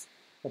organs.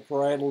 The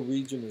parietal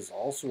region is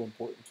also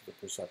important to the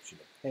perception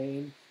of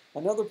pain,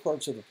 and other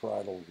parts of the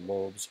parietal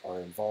lobes are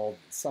involved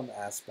in some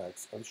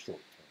aspects of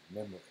short-term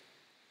memory.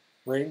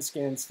 Brain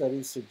scan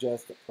studies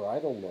suggest that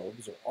parietal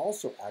lobes are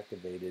also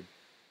activated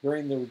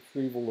during the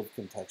retrieval of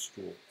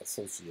contextual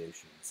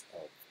associations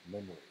of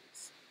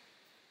memories.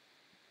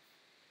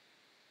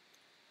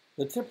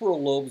 The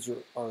temporal lobes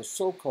are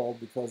so called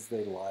because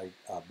they lie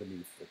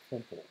beneath the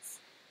temples,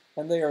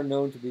 and they are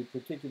known to be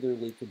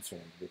particularly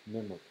concerned with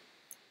memory.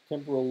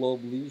 Temporal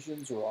lobe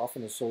lesions are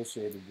often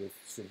associated with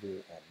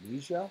severe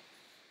amnesia.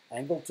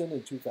 Angleton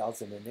in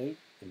 2008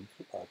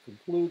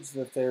 concludes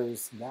that there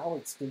is now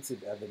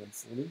extensive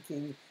evidence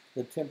linking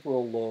the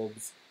temporal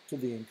lobes to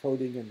the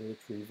encoding and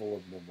retrieval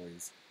of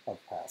memories of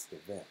past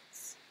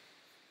events.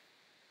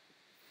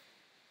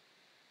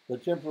 The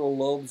temporal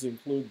lobes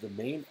include the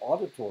main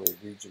auditory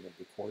region of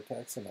the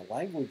cortex and a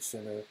language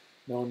center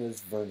known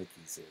as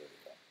Wernicke's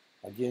area,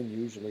 again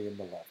usually in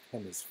the left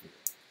hemisphere,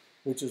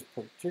 which is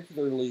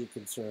particularly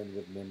concerned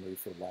with memory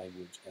for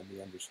language and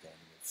the understanding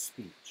of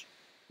speech.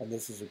 And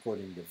this is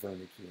according to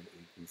Wernicke in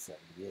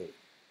 1878.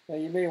 Now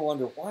you may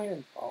wonder,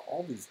 why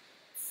all these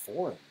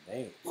foreign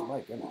names? My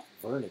goodness,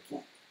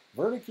 Wernicke.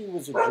 Wernicke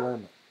was a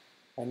German.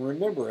 And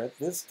remember, at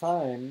this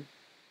time,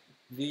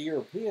 the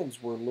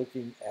Europeans were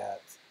looking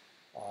at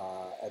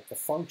the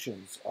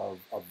functions of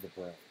the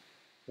brain.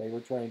 They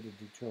were trying to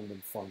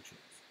determine functions.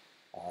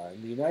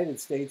 In the United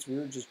States, we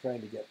were just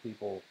trying to get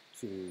people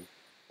to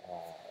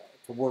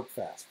work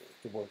faster,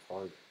 to work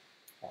harder.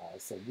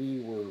 So we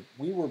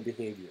were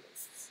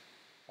behaviorists.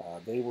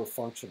 They were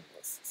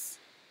functionalists.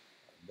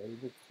 They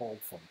were called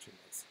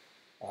functionalists.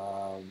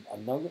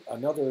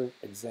 Another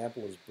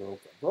example is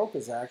Broca. Broca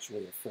is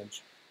actually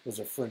was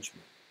a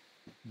Frenchman,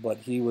 but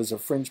he was a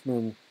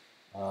Frenchman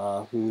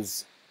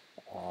whose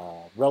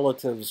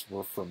relatives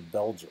were from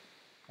Belgium.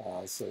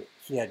 So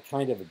he had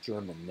kind of a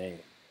German name.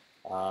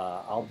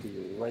 I'll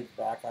be right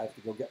back. I have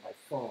to go get my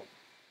phone.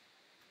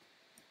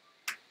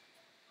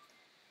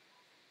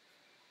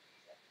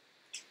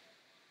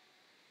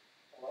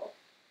 Hello?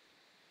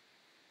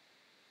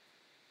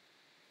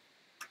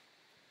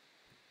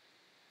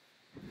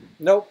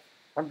 Nope,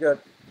 I'm good.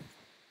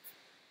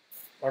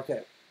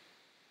 Okay.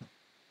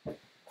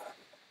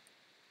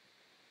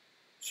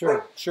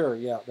 Sure,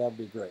 yeah, that'd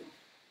be great.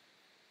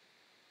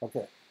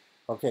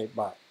 Okay,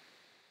 bye.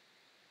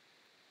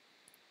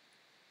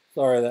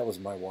 Sorry, that was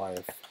my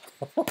wife.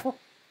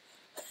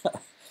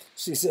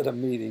 She's at a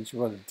meeting. She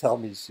wanted to tell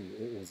me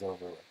it was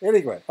over with.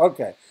 Anyway,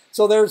 okay.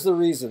 So there's the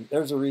reason.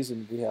 There's a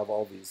reason we have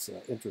all these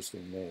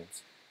interesting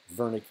names.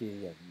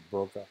 Wernicke and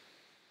Broca.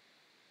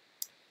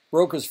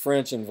 Broca's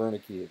French and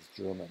Wernicke is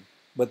German.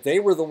 But they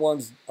were the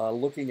ones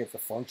looking at the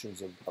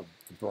functions of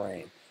the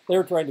brain. They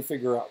were trying to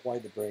figure out why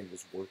the brain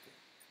was working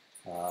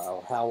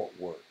or how it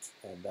worked.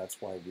 And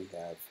that's why we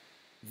have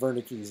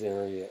Wernicke's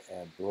area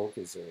and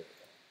Broca's area.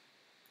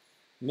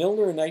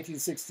 Milner in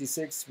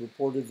 1966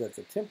 reported that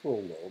the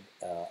temporal lobe,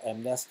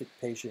 amnestic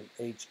patient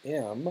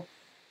HM,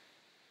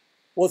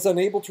 was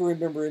unable to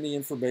remember any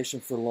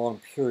information for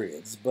long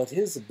periods, but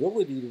his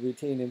ability to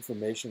retain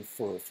information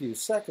for a few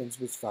seconds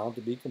was found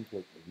to be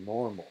completely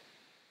normal.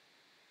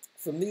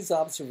 From these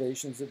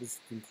observations, it was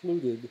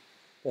concluded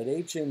that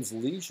H.M.'s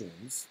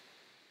lesions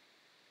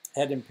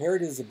had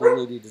impaired his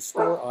ability to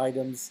store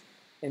items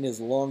in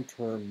his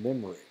long-term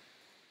memory,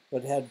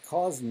 but had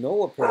caused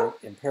no apparent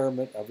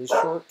impairment of his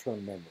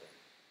short-term memory.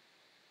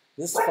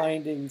 This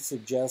finding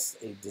suggests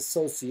a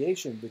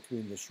dissociation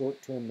between the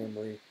short-term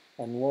memory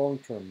and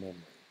long-term memory.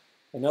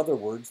 In other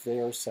words, they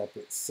are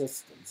separate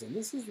systems, and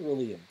this is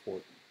really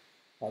important.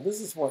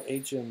 This is what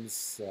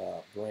H.M.'s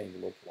brain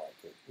looked like.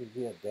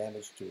 He had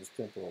damage to his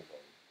temporal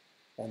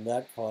lobe, and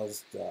that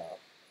caused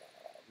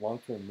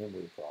long-term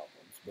memory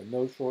problems, but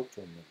no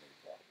short-term memory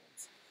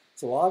problems.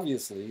 So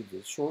obviously,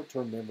 the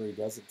short-term memory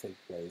doesn't take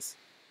place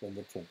in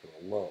the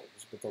temporal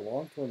lobes, but the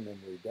long-term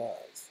memory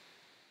does.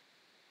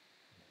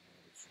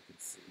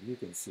 As you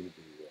can see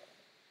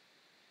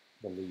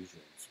the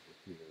lesions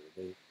here.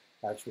 They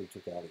actually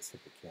took out his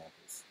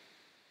hippocampus.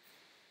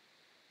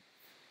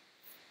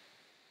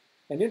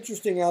 An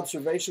interesting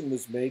observation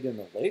was made in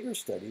a later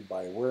study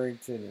by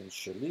Warrington and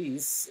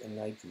Schlisse in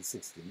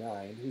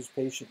 1969, whose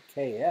patient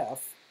KF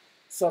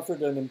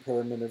suffered an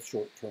impairment of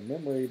short-term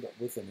memory, but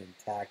with an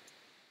intact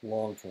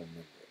long-term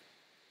memory.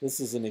 This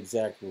is an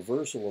exact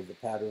reversal of the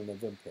pattern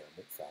of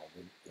impairment found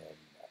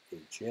in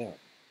HM.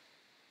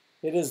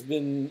 It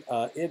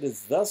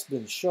has thus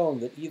been shown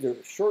that either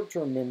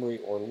short-term memory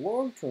or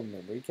long-term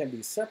memory can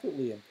be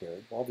separately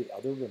impaired while the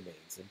other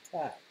remains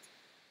intact.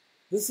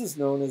 This is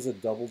known as a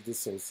double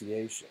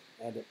dissociation,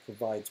 and it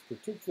provides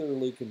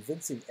particularly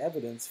convincing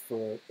evidence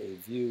for a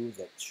view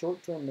that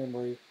short-term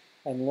memory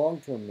and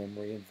long-term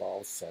memory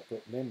involve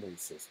separate memory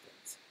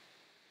systems,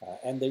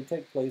 and they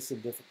take place in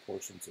different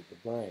portions of the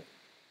brain.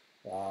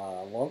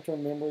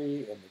 Long-term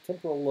memory in the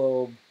temporal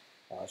lobe,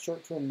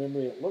 short-term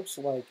memory, it looks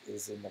like,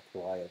 is in the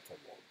parietal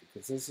lobe,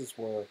 because this is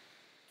where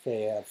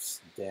KF's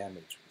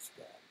damage was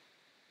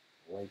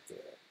done, right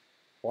there.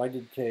 Why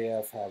did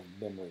KF have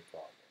memory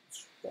problems?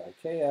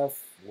 KF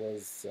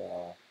was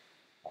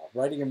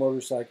riding a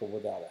motorcycle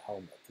without a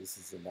helmet. This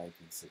is in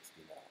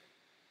 1969.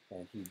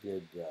 And he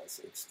did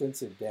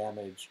extensive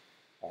damage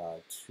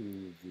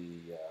to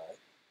the...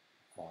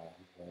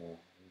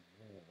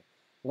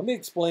 let me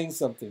explain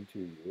something to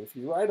you. If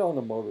you ride on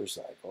a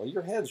motorcycle,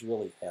 your head's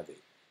really heavy,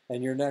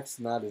 and your neck's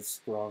not as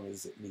strong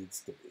as it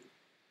needs to be.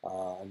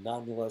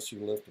 Not unless you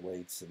lift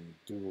weights and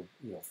do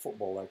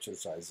football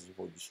exercises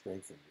where you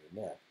strengthen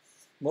your neck.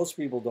 Most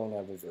people don't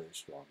have a very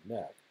strong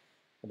neck.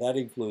 And that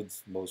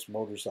includes most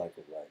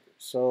motorcycle riders.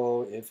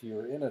 So if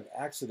you're in an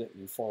accident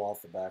and you fall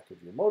off the back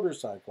of your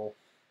motorcycle,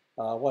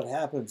 what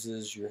happens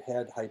is your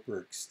head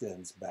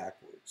hyperextends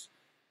backwards.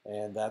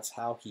 And that's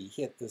how he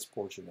hit this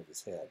portion of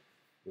his head.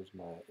 Where's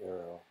my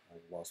arrow? I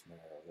lost my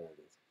arrow. There it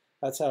is.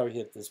 That's how he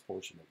hit this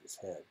portion of his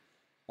head.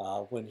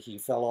 When he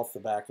fell off the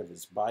back of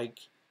his bike,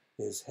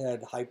 his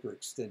head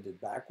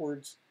hyperextended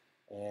backwards,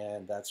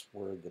 and that's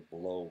where the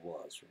blow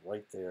was,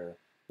 right there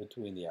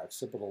between the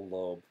occipital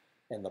lobe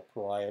and the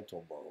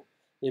parietal lobe.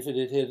 If it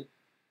had hit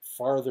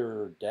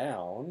farther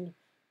down,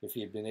 if he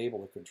had been able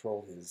to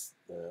control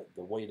the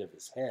weight of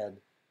his head,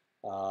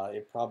 he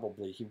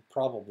probably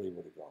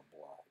would have gone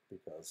blind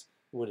because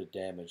it would have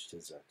damaged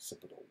his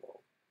occipital lobe.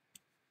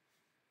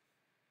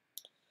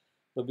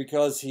 But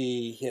because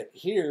he hit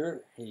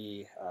here,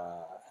 he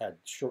had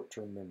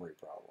short-term memory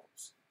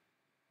problems.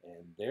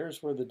 And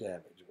there's where the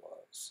damage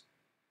was.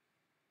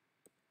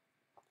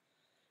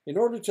 In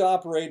order to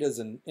operate as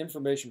an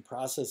information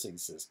processing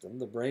system,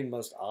 the brain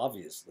must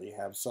obviously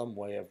have some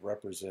way of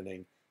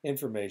representing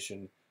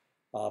information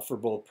for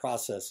both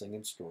processing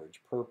and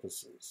storage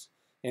purposes.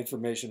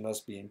 Information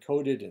must be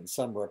encoded in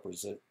some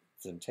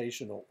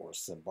representational or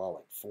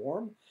symbolic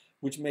form,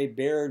 which may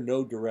bear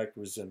no direct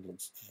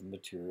resemblance to the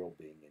material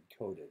being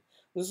encoded.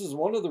 This is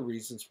one of the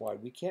reasons why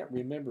we can't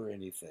remember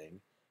anything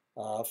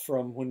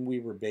from when we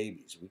were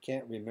babies. We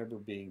can't remember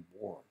being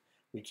born.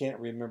 We can't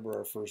remember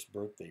our first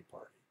birthday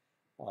party.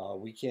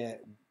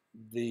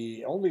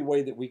 The only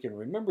way that we can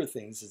remember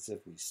things is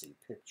if we see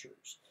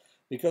pictures.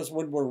 Because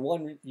when we're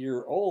 1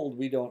 year old,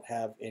 we don't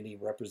have any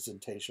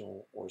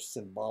representational or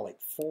symbolic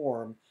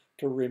form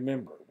to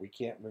remember. We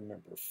can't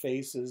remember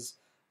faces.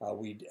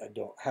 We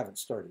haven't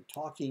started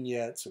talking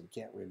yet, so we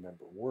can't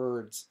remember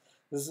words.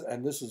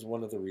 This is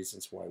one of the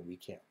reasons why we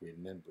can't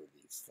remember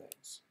these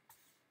things.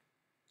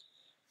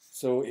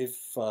 So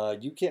if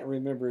you can't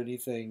remember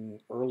anything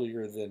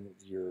earlier than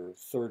your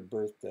third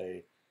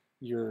birthday,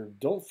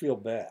 don't feel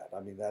bad.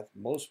 I mean,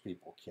 most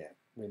people can't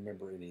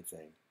remember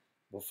anything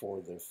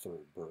before their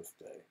third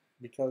birthday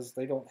because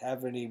they don't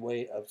have any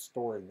way of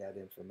storing that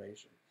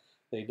information.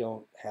 They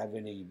don't have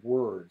any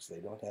words. They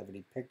don't have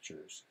any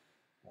pictures.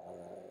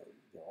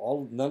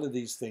 None of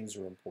these things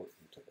are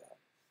important to them.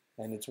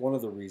 And it's one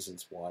of the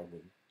reasons why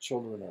when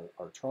children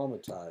are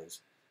traumatized,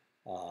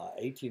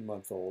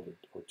 18-month-old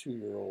or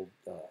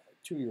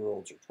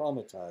 2-year-olds are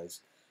traumatized,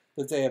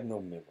 that they have no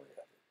memory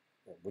of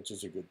it, which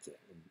is a good thing.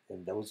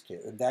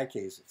 In that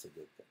case, it's a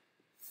good thing.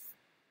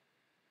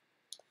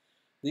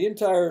 The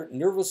entire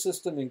nervous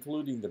system,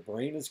 including the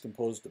brain, is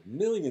composed of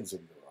millions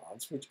of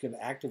neurons, which can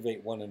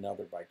activate one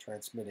another by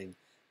transmitting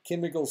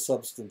chemical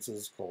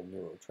substances called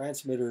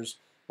neurotransmitters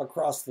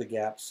across the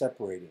gap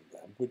separating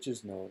them, which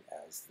is known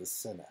as the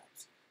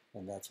synapse.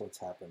 And that's what's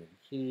happening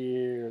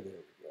here. There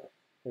we go.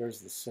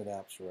 There's the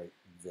synapse right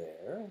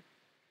there.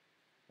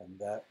 And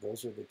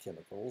those are the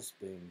chemicals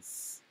being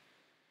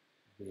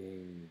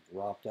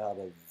dropped out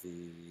of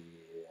the,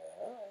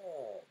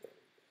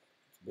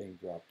 it's being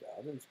dropped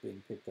out, and it's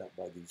being picked up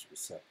by these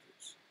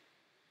receptors,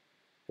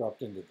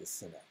 dropped into the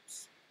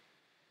synapse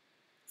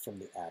from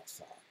the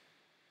axon.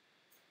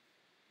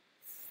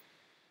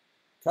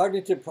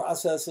 Cognitive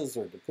processes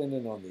are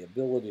dependent on the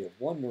ability of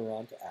one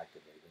neuron to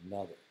activate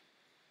another.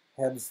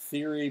 Hebb's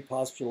theory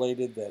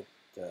postulated that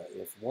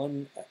if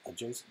one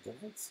adjacent, did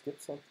I skip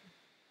something?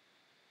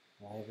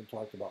 I haven't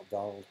talked about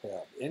Donald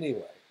Hebb.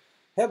 Anyway,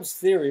 Hebb's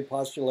theory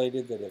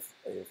postulated that if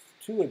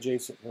two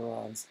adjacent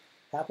neurons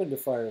happen to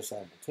fire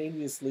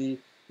simultaneously,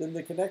 then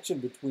the connection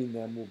between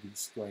them will be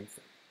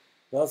strengthened.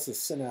 Thus, a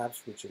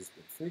synapse which has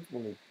been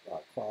frequently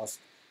crossed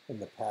in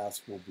the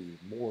past will be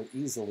more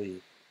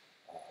easily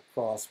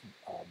crossed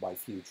by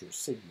future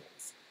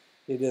signals.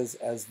 It is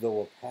as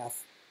though a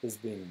path is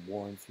being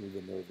worn through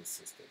the nervous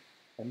system.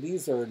 And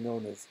these are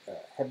known as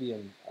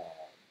Hebbian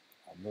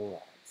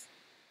neurons.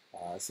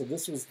 So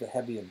this was the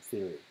Hebbian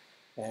theory.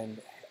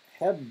 And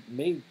Hebb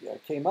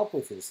came up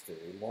with his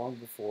theory long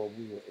before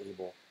we were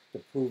able to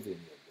prove any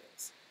of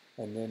this.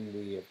 And then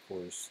we, of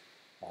course,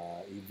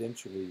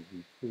 eventually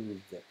we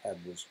proved that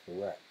Hebb was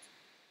correct.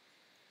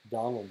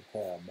 Donald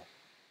Hebb,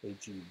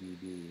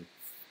 H-E-B-B.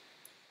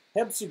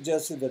 Hebb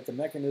suggested that the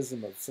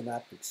mechanism of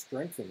synaptic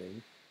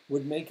strengthening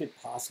would make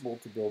it possible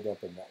to build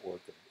up a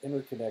network of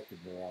interconnected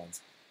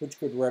neurons which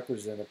could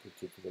represent a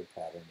particular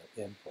pattern of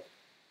input,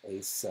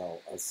 a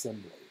cell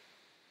assembly.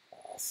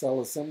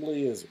 Cell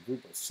assembly is a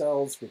group of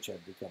cells which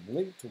have become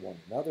linked to one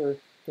another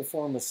to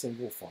form a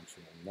single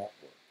functional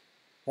network.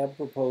 Hebb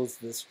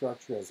proposed this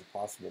structure as a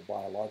possible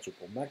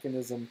biological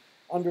mechanism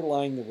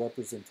underlying the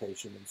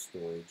representation and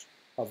storage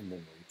of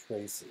memory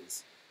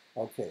traces.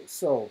 Okay,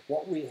 so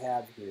what we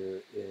have here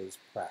is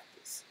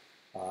practice.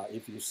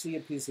 If you see a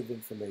piece of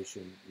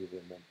information, you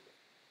remember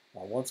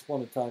it. Once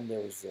upon a time, there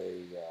was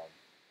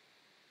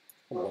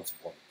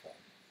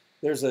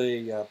there's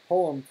a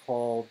poem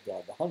called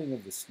The Hunting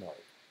of the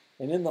Snark.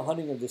 And in The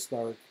Hunting of the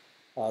Snark,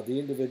 the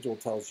individual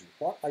tells you,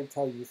 what I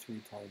tell you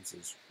 3 times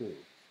is true.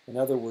 In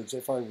other words,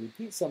 if I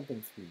repeat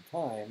something 3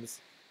 times,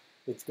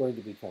 it's going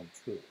to become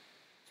true.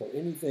 So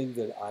anything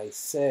that I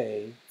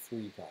say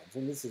 3 times,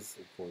 and this is,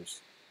 of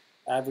course,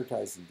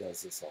 advertising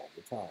does this all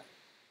the time.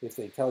 If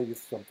they tell you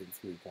something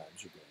 3 times,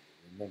 you're going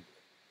to remember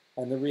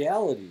it. And the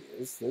reality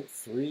is that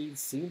 3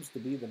 seems to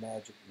be the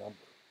magic number.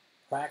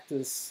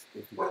 Practice,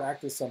 if you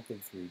practice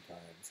something 3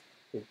 times,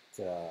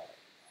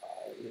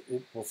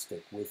 it will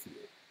stick with you.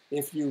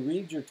 If you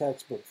read your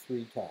textbook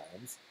 3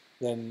 times,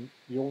 then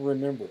you'll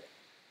remember it.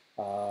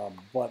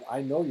 But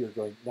I know you're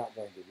not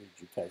going to read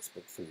your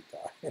textbook 3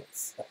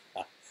 times.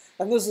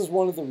 And this is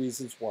one of the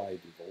reasons why I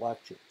do the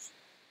lectures.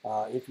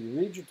 If you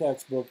read your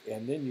textbook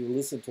and then you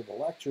listen to the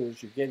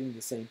lectures, you're getting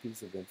the same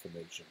piece of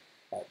information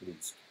at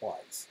least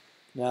twice.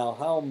 Now,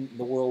 how in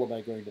the world am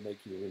I going to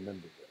make you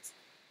remember this?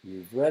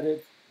 You've read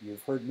it,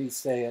 you've heard me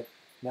say it,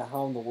 now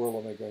how in the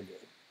world am I going to,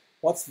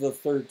 what's the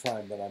 3rd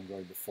time that I'm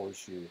going to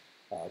force you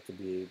to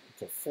be able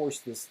to force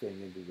this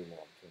thing into your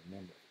long-term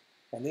memory?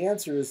 And the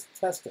answer is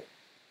testing.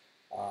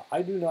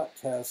 I do not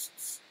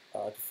test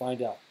to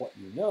find out what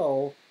you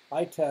know,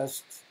 I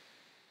test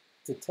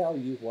to tell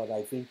you what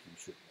I think you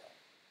should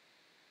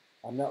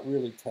know. I'm not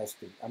really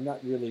testing. I'm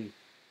not really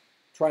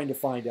trying to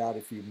find out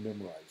if you've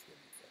memorized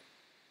anything.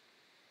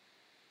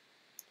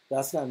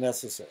 That's not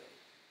necessary.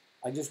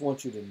 I just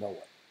want you to know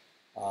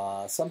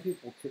it. Some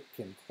people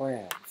can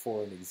cram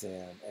for an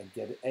exam and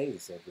get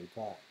A's every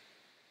time.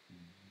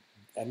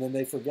 And then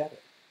they forget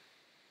it.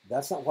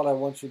 That's not what I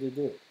want you to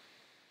do.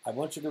 I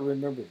want you to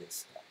remember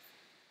this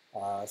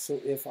stuff. So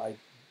if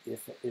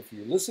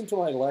you listen to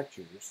my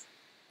lectures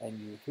and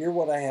you hear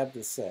what I have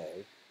to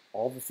say,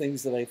 all the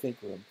things that I think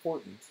are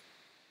important,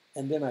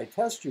 and then I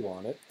test you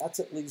on it, that's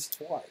at least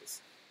twice.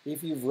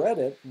 If you've read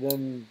it,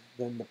 then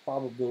the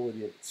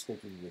probability of it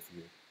sticking with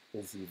you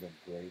is even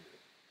greater.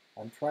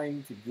 I'm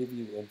trying to give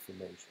you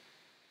information.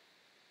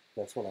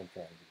 That's what I'm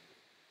trying to do.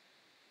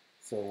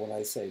 So when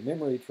I say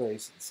memory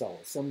trace and cell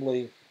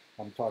assembly,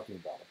 I'm talking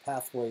about a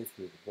pathway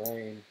through the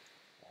brain.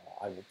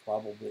 I will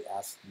probably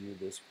ask you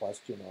this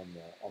question on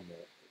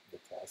the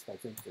test. I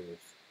think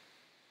there's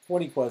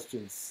 20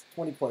 questions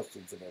in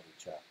every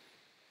chapter.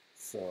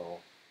 So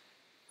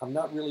I'm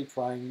not really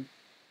trying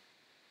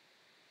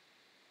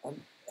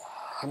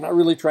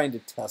to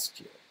test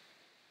you.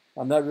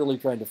 I'm not really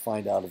trying to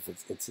find out if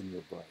it's in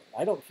your brain.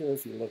 I don't care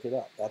if you look it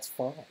up. That's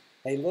fine.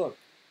 Hey, look,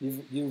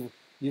 you've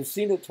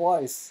seen it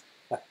twice,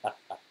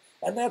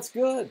 and that's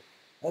good.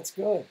 That's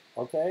good.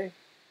 Okay.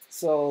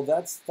 So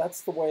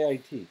that's the way I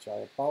teach. I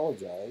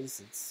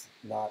apologize. It's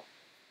not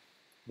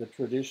the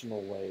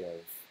traditional way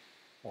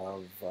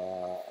of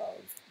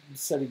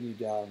setting you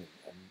down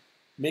and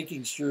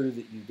making sure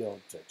that you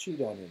don't cheat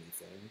on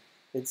anything.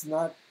 It's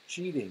not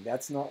cheating.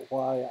 That's not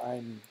why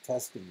I'm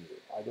testing you.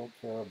 I don't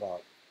care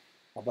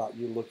about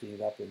you looking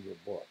it up in your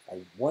book. I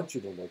want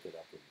you to look it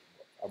up in your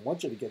book. I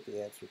want you to get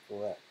the answer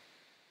correct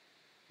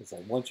because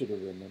I want you to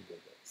remember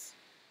this.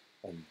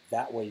 And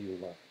that way you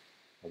learn.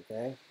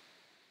 Okay?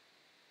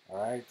 All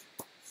right?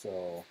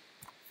 So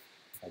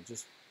I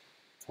just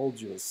told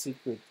you a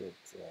secret that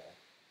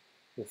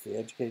if the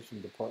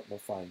education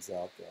department finds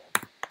out,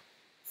 they'll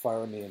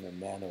fire me in a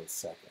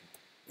nanosecond.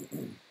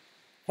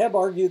 Hebb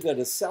argued that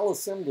a cell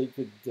assembly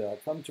could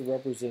come to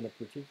represent a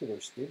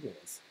particular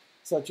stimulus,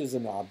 such as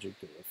an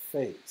object or a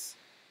face.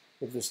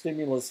 If the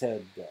stimulus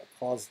had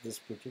caused this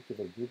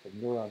particular group of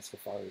neurons to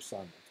fire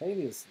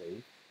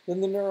simultaneously,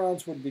 then the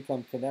neurons would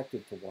become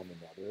connected to one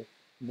another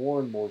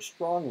more and more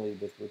strongly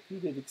with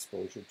repeated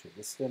exposure to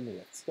the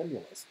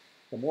stimulus.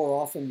 The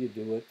more often you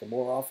do it, the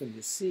more often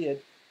you see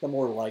it, the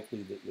more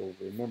likely that you'll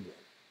remember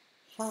it.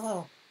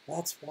 Ha!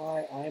 That's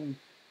why I'm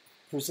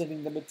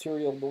presenting the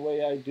material the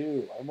way I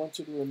do. I want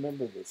you to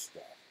remember this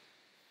stuff.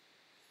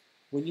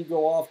 When you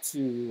go off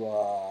to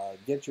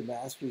get your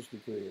master's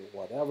degree or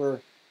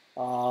whatever,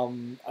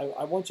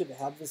 I want you to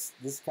have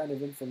this kind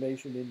of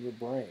information in your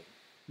brain.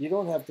 You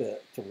don't have to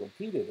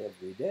repeat it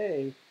every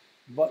day,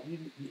 but it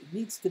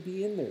needs to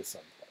be in there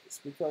someplace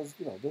because,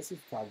 this is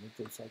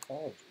cognitive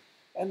psychology.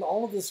 And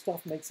all of this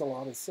stuff makes a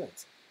lot of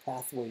sense.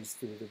 Pathways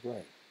through the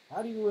brain.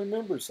 How do you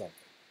remember something?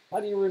 How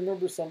do you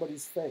remember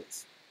somebody's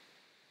face?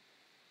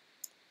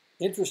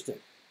 Interesting.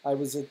 I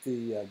was at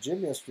the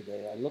gym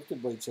yesterday. I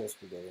lifted weights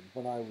yesterday, and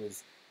when I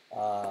was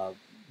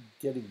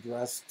getting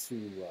dressed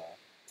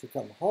to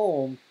come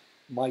home,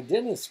 my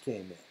dentist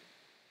came in,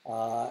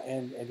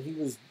 and he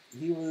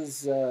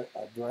was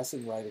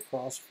dressing right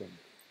across from me,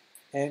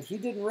 and he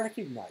didn't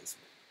recognize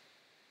me.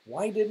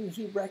 Why didn't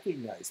he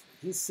recognize me?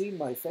 He's seen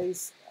my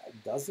face a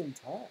dozen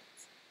times.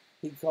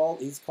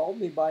 He's called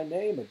me by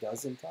name a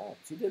dozen times.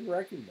 He didn't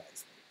recognize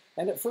me,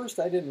 and at first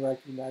I didn't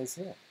recognize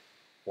him.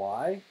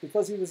 Why?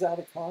 Because he was out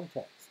of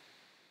context.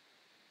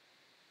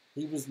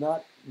 He was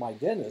not my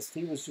dentist.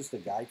 He was just a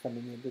guy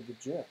coming into the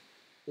gym.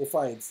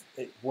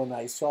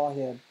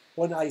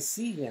 When I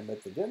see him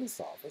at the dentist's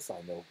office,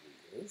 I know who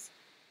he is.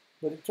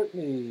 But it took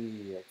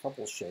me a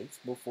couple shakes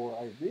before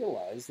I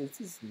realized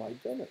this is my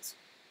dentist.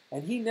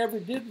 And he never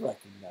did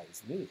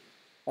recognize me.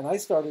 And I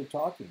started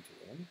talking to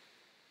him.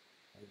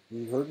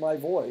 He heard my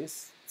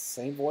voice,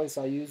 same voice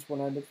I used when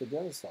I'm at the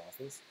dentist's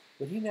office,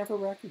 but he never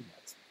recognized me.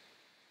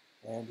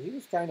 And he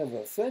was kind of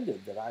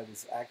offended that I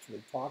was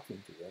actually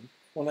talking to him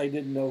when I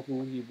didn't know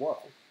who he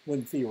was,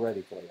 when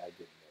theoretically I didn't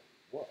know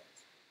who he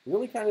was.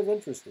 Really kind of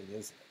interesting,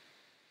 isn't it?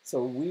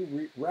 So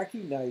we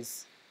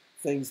recognize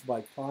things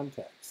by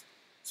context.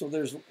 So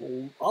there's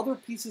other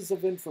pieces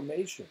of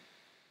information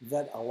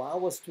that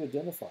allow us to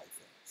identify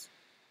things.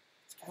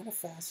 It's kind of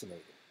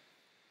fascinating.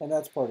 And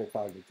that's part of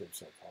cognitive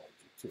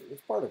psychology, too.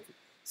 It's part of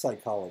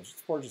psychology.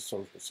 It's part of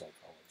social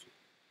psychology,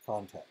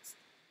 context.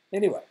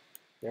 Anyway,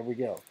 there we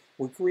go.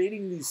 We're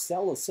creating these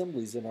cell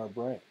assemblies in our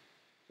brain.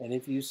 And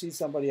if you see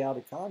somebody out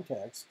of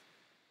context,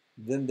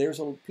 then there's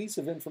a piece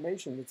of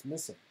information that's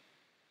missing.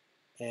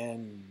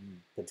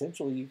 And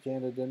potentially you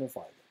can't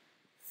identify them.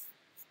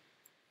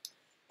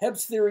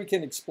 Hebb's theory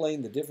can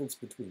explain the difference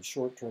between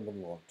short-term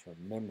and long-term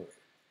memory.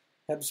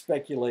 Hebb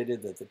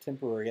speculated that the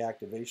temporary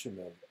activation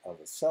of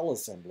a cell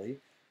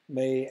assembly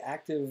by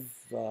active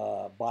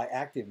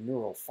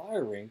neural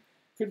firing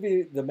could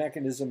be the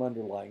mechanism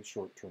underlying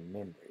short-term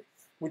memory,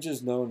 which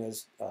is known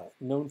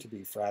to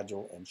be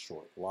fragile and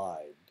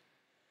short-lived.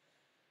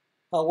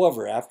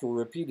 However, after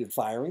repeated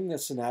firing, the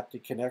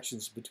synaptic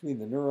connections between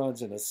the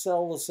neurons in a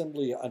cell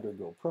assembly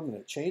undergo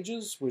permanent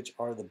changes, which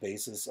are the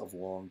basis of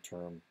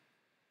long-term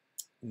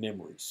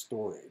memory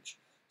storage.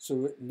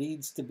 So it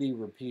needs to be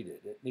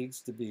repeated. It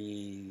needs to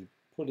be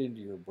put into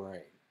your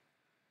brain.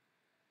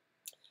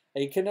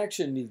 A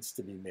connection needs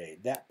to be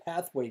made. That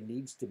pathway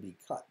needs to be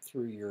cut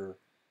through your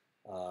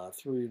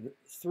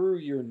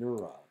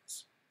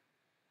neurons.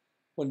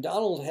 When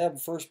Donald Hebb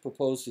first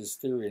proposed his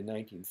theory in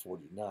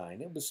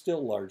 1949, it was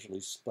still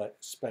largely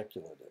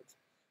speculative.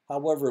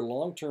 However,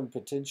 long-term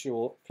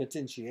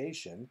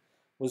potentiation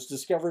was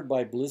discovered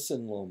by Bliss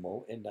and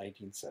Lomo in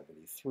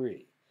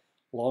 1973.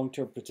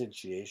 Long-term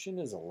potentiation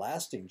is a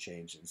lasting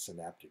change in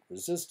synaptic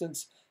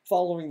resistance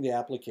following the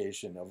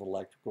application of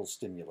electrical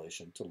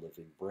stimulation to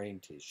living brain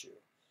tissue.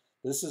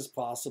 This is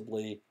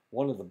possibly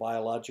one of the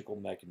biological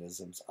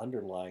mechanisms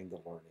underlying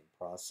the learning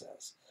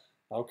process.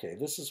 Okay,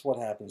 this is what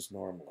happens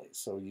normally.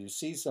 So you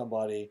see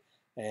somebody,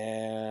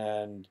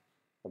 and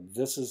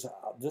this is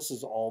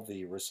all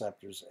the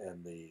receptors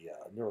and the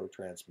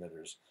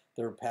neurotransmitters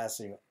that are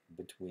passing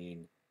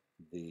between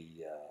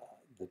the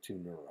two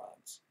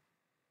neurons.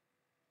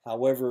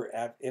 However,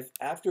 if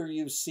after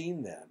you've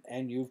seen them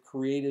and you've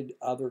created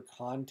other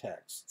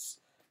contexts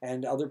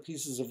and other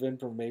pieces of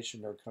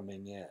information are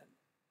coming in,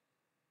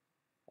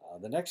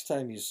 the next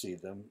time you see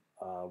them,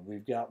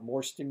 we've got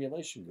more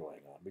stimulation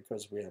going on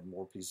because we have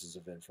more pieces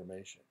of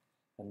information.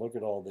 And look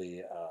at all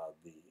the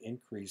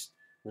increased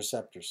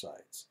receptor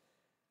sites.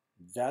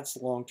 That's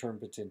long-term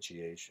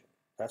potentiation.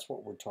 That's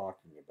what we're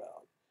talking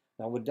about.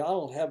 Now, when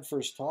Donald Hebb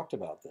first talked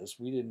about this,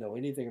 we didn't know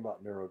anything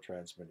about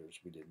neurotransmitters.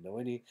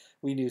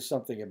 We knew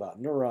something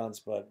about neurons,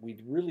 but we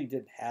really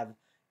didn't have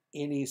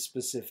any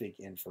specific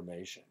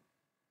information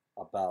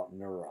about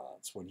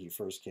neurons when he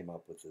first came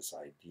up with this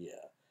idea.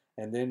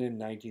 And then in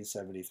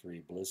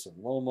 1973, Bliss and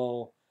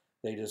Lomo,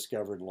 they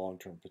discovered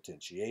long-term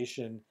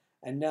potentiation,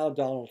 and now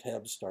Donald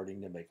Hebb's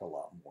starting to make a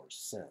lot more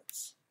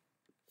sense.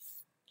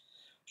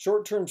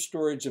 Short-term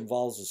storage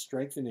involves the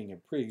strengthening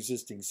of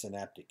pre-existing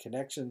synaptic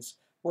connections,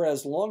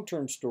 whereas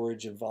long-term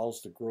storage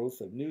involves the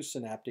growth of new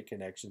synaptic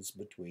connections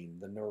between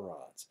the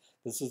neurons.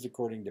 This is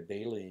according to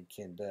Bailey and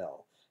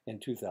Kendall in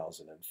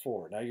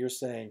 2004. Now you're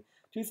saying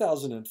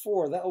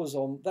 2004, that was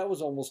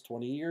almost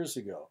 20 years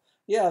ago.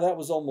 Yeah, that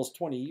was almost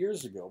 20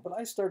 years ago, but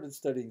I started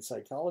studying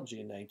psychology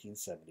in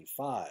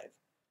 1975.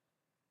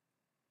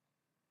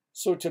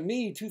 So to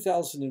me,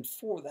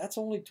 2004, that's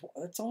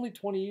only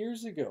 20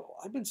 years ago.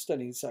 I've been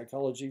studying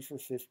psychology for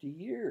 50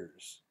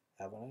 years,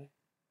 haven't I?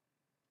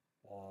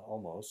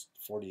 Almost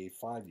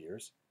 45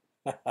 years.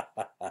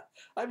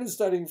 I've been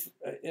studying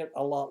it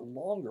a lot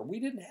longer. We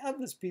didn't have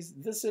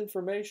this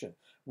information.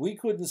 We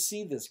couldn't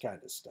see this kind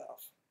of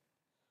stuff.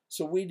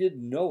 So we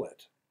didn't know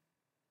it.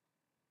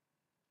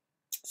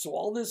 So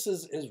all this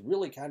is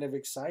really kind of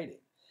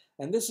exciting.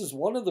 And this is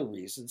one of the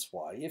reasons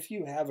why, if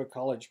you have a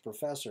college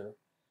professor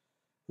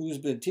who's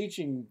been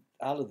teaching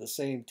out of the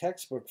same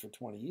textbook for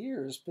 20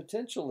 years,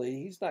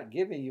 potentially he's not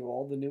giving you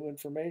all the new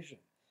information.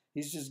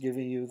 He's just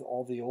giving you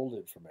all the old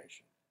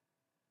information.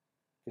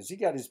 Because he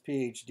got his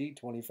PhD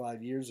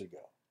 25 years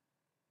ago.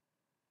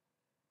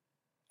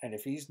 And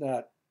if he's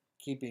not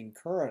keeping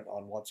current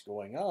on what's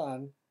going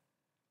on,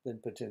 then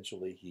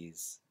potentially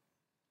he's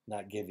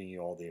not giving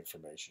you all the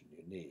information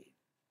you need.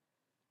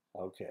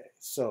 Okay,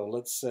 so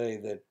let's say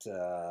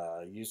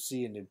that you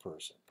see a new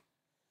person.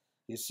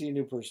 You see a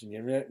new person,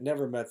 you've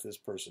never met this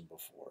person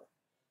before.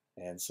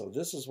 And so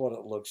this is what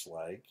it looks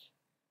like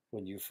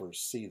when you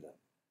first see them.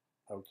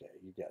 Okay,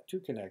 you've got two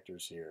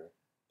connectors here.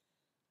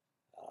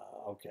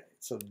 Okay,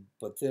 so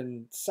but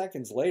then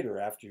seconds later,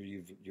 after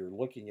you're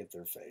looking at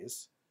their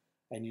face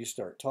and you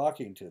start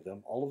talking to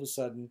them, all of a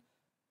sudden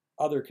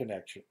other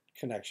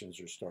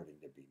connections are starting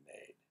to be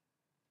made.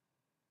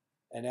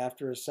 And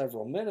after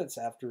several minutes,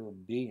 after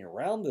being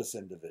around this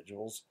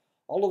individuals,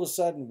 all of a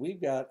sudden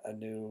we've got a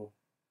new,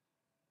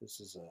 this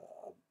is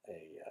a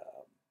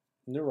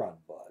neuron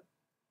bud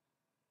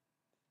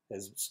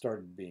has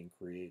started being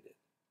created.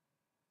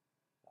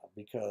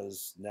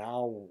 Because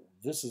now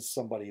this is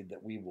somebody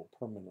that we will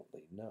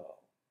permanently know.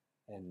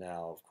 And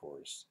now, of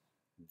course,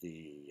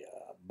 the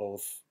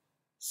both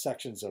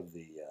sections of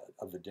the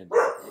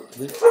dendrite,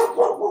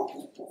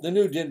 the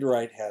new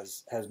dendrite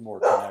has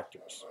more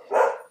connectors.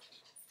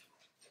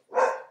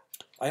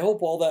 I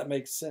hope all that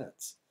makes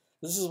sense.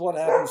 This is what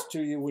happens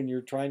to you when you're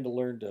trying to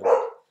learn to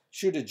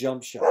shoot a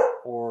jump shot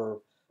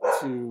or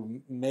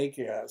to make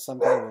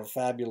some kind of a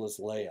fabulous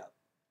layup.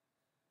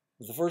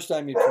 The first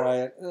time you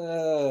try it,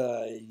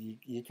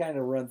 you kind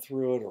of run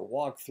through it or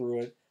walk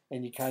through it,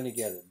 and you kind of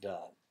get it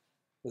done.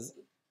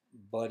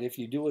 But if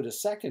you do it a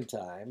second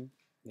time,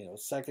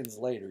 seconds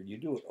later, you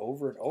do it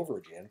over and over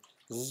again.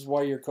 This is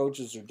why your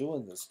coaches are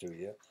doing this to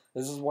you.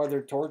 This is why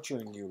they're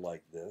torturing you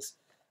like this.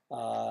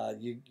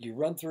 You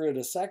run through it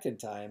a second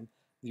time,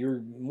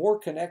 more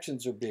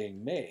connections are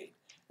being made.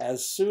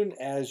 As soon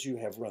as you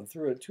have run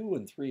through it 2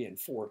 and 3 and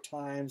 4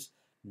 times,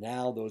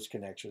 now those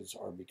connections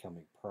are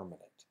becoming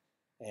permanent.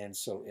 And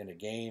so in a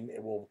game,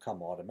 it will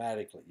come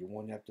automatically. You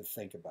won't have to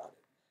think about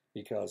it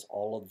because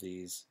all of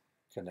these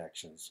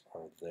connections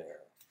are there.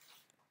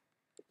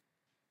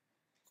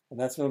 And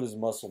that's known as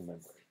muscle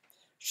memory.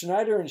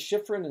 Schneider and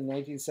Shiffrin in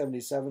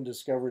 1977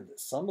 discovered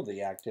that some of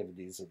the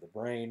activities of the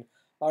brain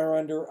are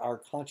under our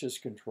conscious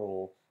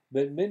control,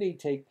 but many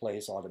take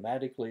place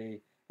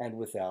automatically and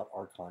without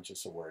our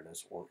conscious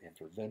awareness or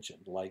intervention,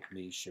 like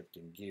me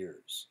shifting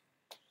gears.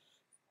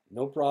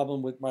 No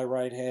problem with my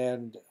right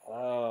hand,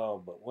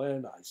 but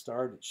when I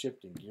started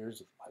shifting gears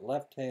with my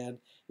left hand,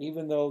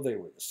 even though they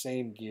were the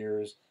same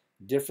gears,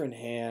 different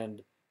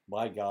hand,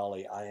 by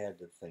golly, I had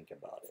to think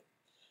about it.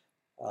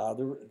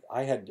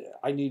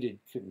 I needed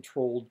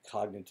controlled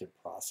cognitive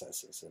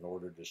processes in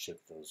order to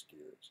shift those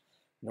gears.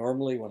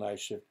 Normally, when I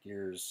shift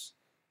gears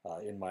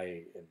in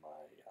my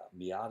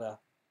Miata,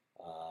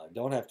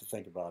 don't have to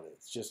think about it.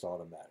 It's just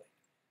automatic.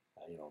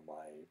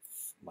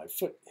 My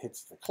foot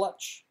hits the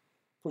clutch,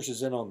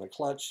 pushes in on the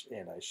clutch,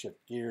 and I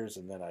shift gears,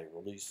 and then I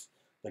release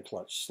the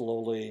clutch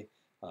slowly.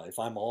 If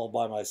I'm all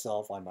by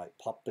myself, I might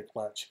pop the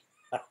clutch.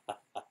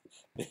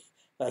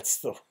 That's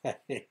the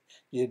way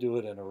you do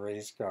it in a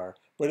race car.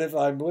 But if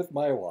I'm with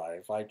my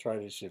wife, I try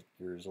to shift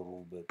gears a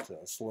little bit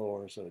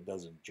slower so it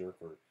doesn't jerk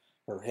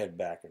her head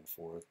back and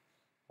forth.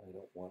 I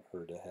don't want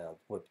her to have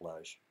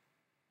whiplash.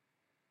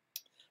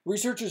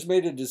 Researchers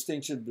made a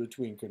distinction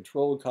between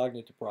controlled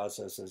cognitive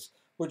processes,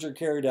 which are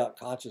carried out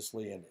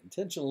consciously and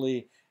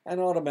intentionally, and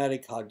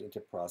automatic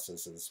cognitive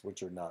processes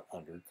which are not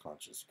under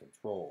conscious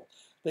control.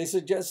 They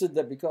suggested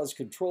that because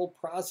controlled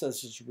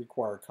processes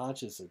require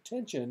conscious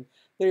attention,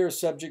 they are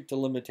subject to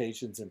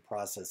limitations in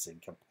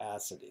processing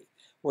capacity,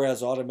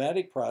 whereas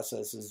automatic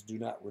processes do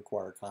not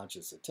require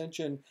conscious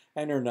attention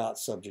and are not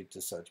subject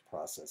to such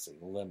processing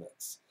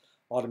limits.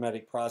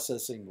 Automatic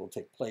processing will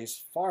take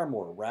place far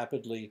more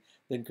rapidly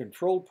than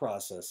controlled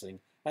processing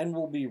and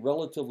will be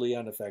relatively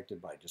unaffected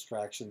by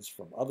distractions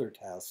from other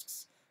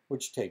tasks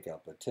which take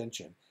up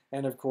attention.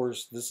 And of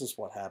course, this is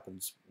what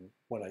happens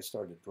when I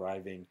started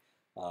driving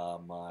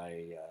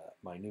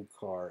my new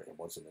car. It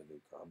wasn't a new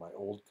car, my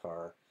old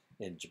car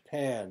in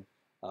Japan.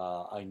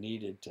 I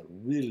needed to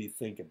really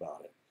think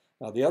about it.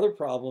 Now, the other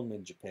problem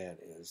in Japan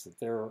is that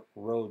their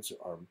roads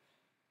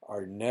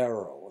are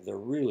narrow. They're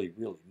really,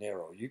 really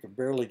narrow. You can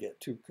barely get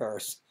two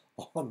cars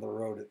on the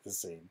road at the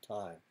same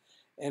time.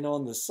 And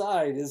on the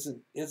side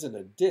isn't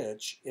a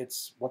ditch,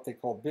 it's what they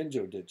call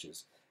binjo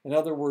ditches. In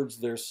other words,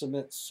 they're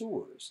cement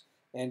sewers.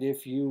 And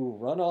if you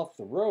run off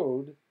the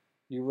road,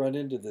 you run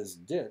into this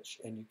ditch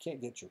and you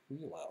can't get your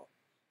wheel out.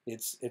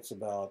 It's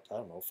about, I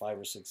don't know, 5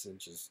 or 6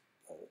 inches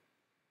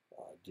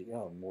deep,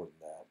 oh, more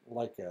than that,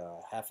 like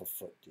half a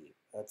foot deep.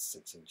 That's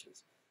 6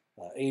 inches,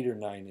 8 or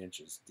 9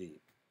 inches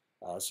deep.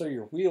 So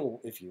your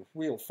wheel, if your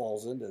wheel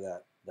falls into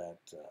that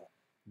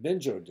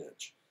binjo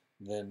ditch,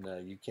 then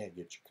you can't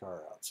get your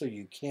car out. So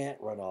you can't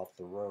run off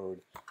the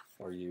road,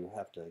 or you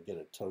have to get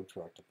a tow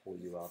truck to pull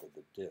you out of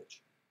the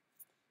ditch,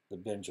 the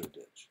binjo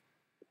ditch.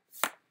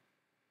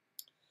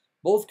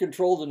 Both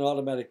controlled and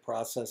automatic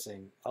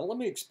processing. Let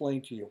me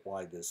explain to you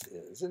why this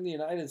is. In the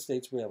United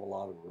States, we have a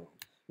lot of room.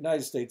 The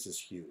United States is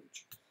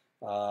huge.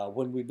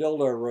 When we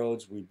build our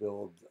roads, we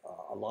build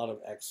a lot of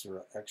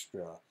extra.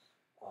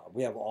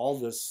 We have all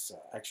this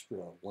extra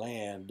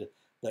land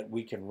that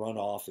we can run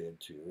off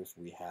into if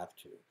we have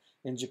to.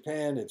 In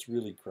Japan, it's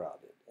really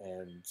crowded,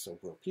 and so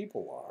where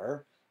people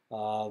are,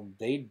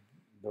 the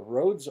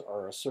roads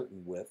are a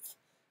certain width,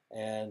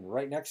 and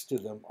right next to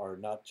them are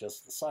not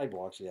just the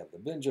sidewalks. You have the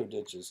binjo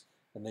ditches,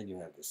 and then you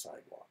have the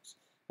sidewalks.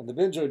 And the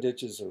binjo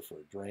ditches are for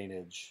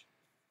drainage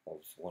of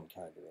one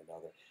kind or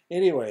another.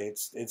 Anyway,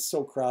 it's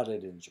so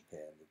crowded in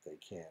Japan that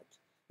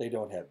they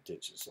don't have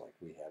ditches like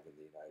we have in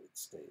the United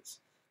States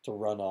to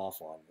run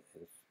off on,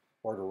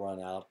 or to run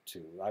out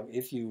to.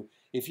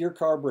 If your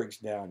car breaks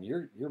down,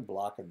 you're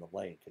blocking the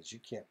lane because you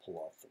can't pull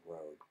off the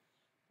road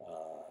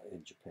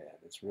in Japan.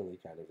 It's really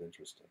kind of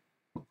interesting.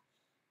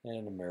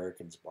 And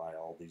Americans buy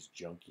all these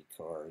junky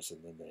cars,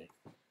 and then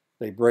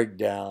they break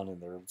down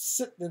and they're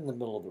sitting in the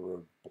middle of the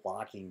road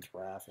blocking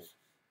traffic.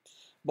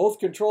 Both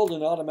controlled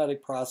and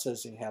automatic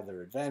processing have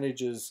their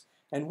advantages,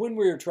 and when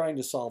we are trying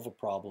to solve a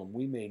problem,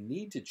 we may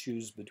need to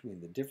choose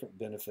between the different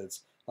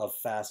benefits of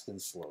fast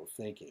and slow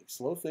thinking.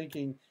 Slow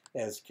thinking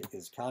is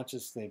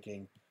conscious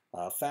thinking.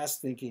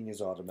 Fast thinking is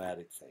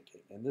automatic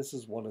thinking. And this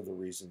is one of the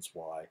reasons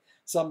why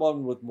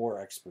someone with more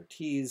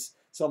expertise,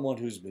 someone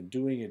who's been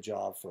doing a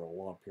job for a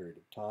long period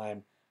of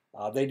time,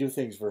 they do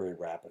things very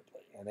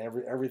rapidly. And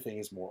everything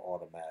is more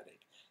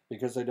automatic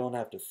because they don't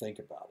have to think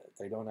about it.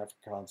 They don't have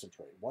to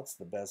concentrate. What's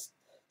the best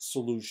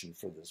solution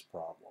for this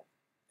problem?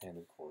 And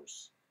of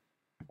course,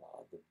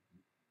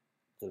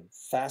 the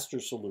faster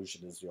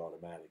solution is the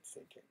automatic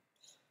thinking.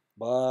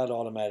 But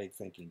automatic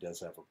thinking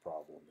does have a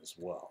problem as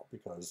well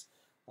because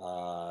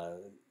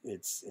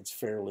it's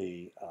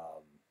fairly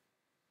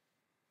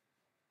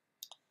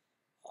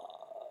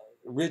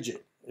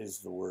rigid is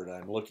the word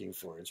I'm looking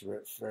for. It's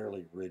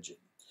fairly rigid.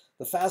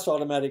 The fast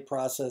automatic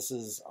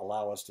processes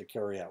allow us to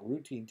carry out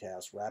routine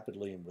tasks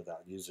rapidly and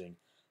without using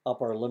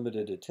up our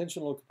limited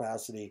attentional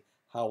capacity.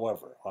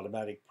 However,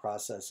 automatic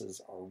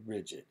processes are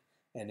rigid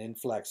and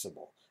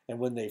inflexible, and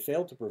when they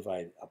fail to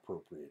provide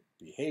appropriate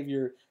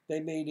behavior, they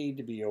may need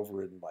to be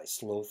overridden by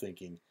slow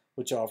thinking,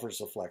 which offers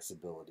the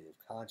flexibility of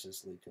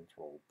consciously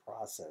controlled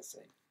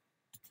processing.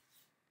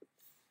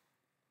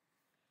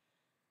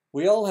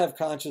 We all have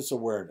conscious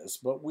awareness,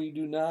 but we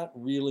do not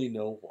really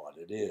know what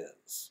it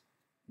is.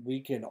 We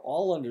can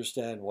all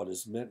understand what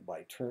is meant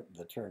by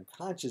the term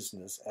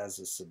consciousness as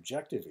a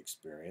subjective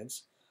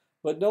experience,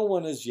 but no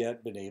one has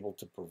yet been able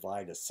to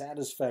provide a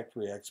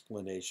satisfactory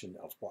explanation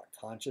of what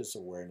conscious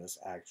awareness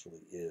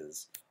actually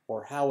is,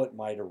 or how it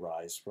might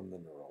arise from the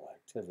neural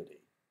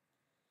activity.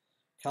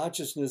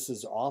 Consciousness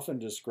is often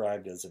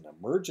described as an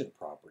emergent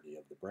property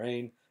of the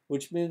brain,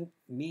 which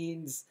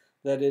means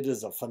that it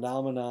is a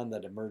phenomenon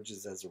that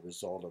emerges as a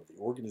result of the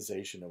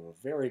organization of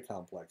a very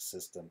complex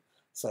system,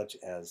 such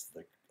as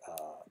the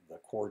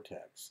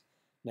cortex.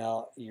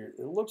 Now, it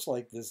looks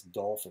like this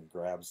dolphin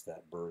grabs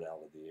that bird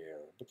out of the air,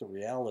 but the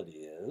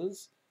reality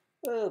is,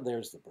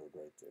 there's the bird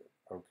right there.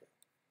 Okay.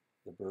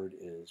 The bird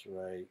is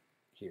right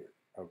here.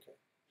 Okay.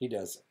 He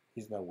doesn't.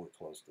 He's nowhere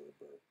close to the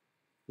bird.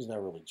 He's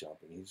not really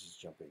jumping. He's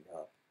just jumping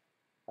up.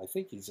 I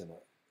think he's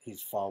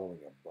following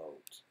a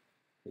boat.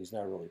 He's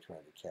not really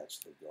trying to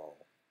catch the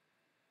gull.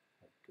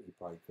 He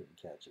probably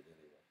couldn't catch it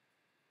anyway.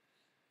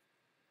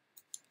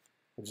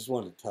 I just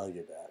wanted to tell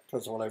you that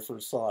because when I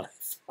first saw it, I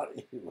thought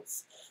he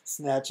was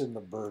snatching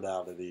the bird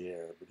out of the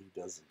air, but he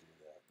doesn't do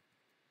that.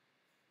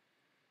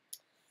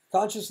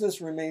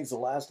 Consciousness remains the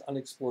last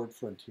unexplored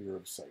frontier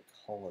of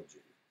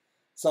psychology.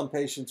 Some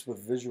patients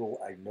with visual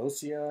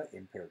agnosia,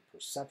 impaired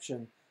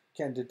perception,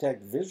 can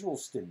detect visual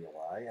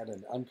stimuli at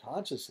an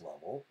unconscious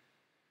level,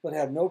 but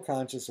have no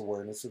conscious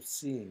awareness of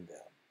seeing them.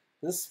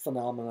 This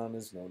phenomenon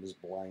is known as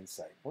blind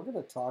sight. We're going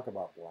to talk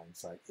about blind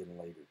sight in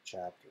later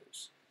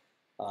chapters.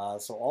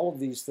 So all of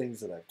these things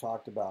that I've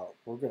talked about,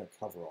 we're going to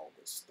cover all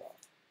this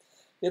stuff.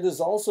 It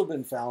has also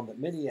been found that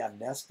many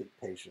amnestic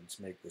patients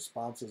make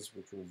responses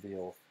which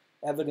reveal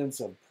evidence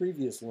of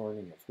previous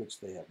learning of which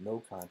they have no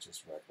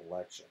conscious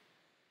recollection.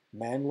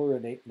 Mandler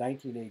in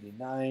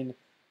 1989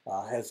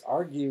 has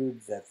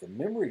argued that the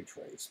memory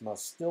trace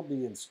must still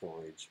be in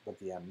storage, but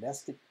the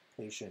amnestic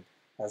patient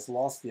has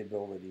lost the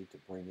ability to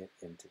bring it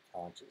into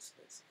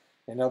consciousness.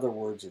 In other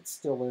words, it's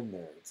still in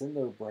there. It's in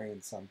their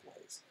brain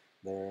someplace.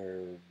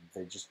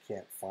 They just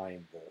can't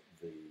find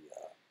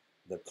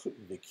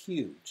the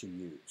cue to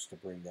use to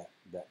bring that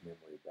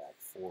memory back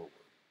forward.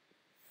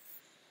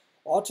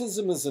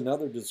 Autism is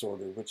another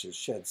disorder which has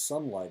shed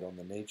some light on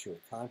the nature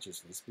of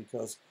consciousness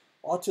because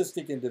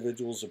autistic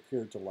individuals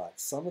appear to lack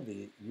some of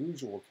the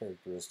usual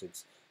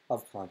characteristics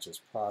of conscious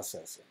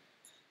processing.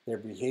 Their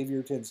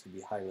behavior tends to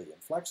be highly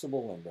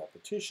inflexible and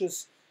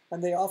repetitious,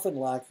 and they often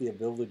lack the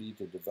ability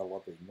to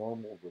develop a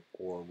normal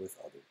rapport with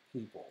other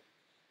people.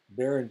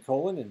 Baron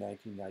Cohen in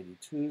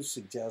 1992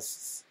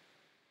 suggests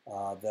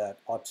that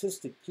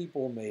autistic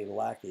people may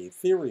lack a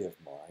theory of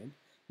mind,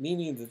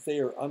 meaning that they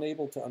are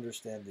unable to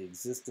understand the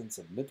existence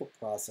of mental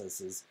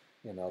processes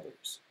in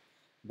others.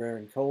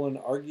 Baron Cohen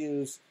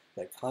argues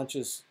that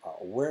conscious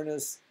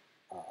awareness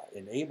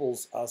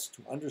enables us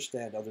to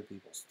understand other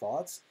people's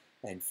thoughts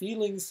and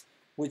feelings,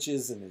 which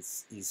is an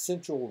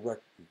essential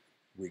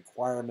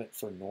requirement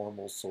for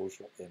normal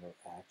social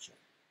interaction.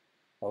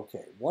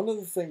 Okay, one of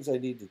the things I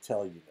need to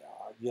tell you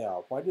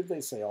now, why did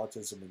they say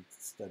autism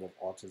instead of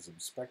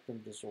autism spectrum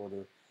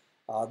disorder?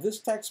 This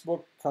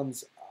textbook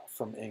comes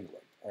from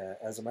England.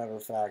 As a matter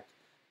of fact,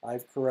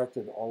 I've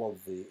corrected all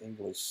of the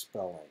English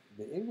spelling.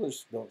 The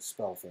English don't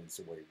spell things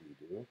the way we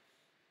do.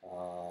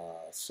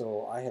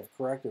 So I have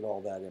corrected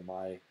all that in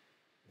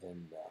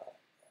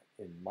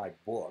my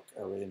book,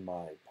 or in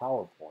my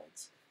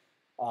PowerPoints.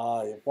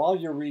 While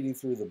you're reading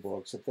through the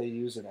books, if they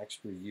use an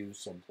extra U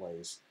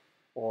someplace,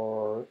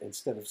 or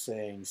instead of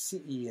saying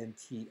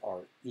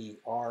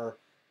C-E-N-T-R-E-R,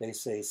 they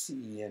say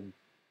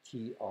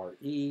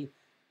C-E-N-T-R-E.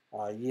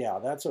 Yeah,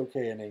 that's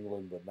okay in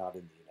England, but not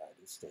in the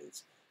United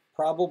States.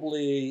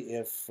 Probably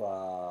if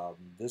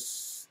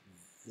this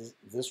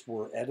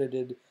were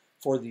edited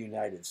for the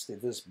United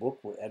States, this book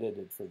were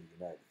edited for the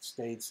United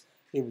States,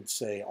 it would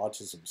say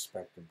autism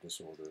spectrum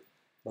disorder.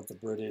 But the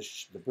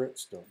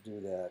Brits don't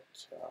do that,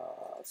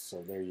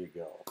 so there you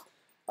go.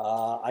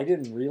 I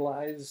didn't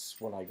realize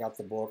when I got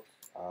the book,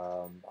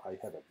 I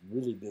had a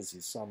really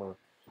busy summer,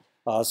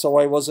 so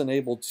I wasn't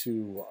able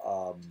to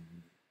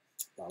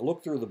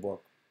look through the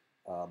book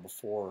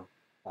before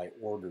I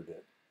ordered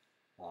it.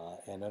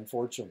 And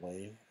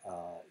unfortunately,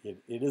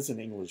 it is an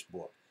English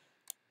book.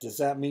 Does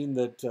that mean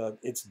that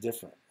it's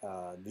different?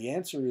 The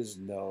answer is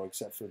no,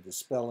 except for the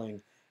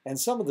spelling and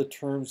some of the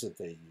terms that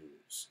they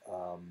use.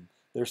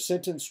 Their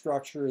sentence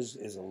structure is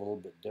a little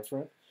bit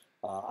different.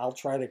 I'll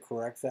try to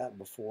correct that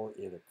before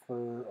it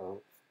occurs,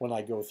 or when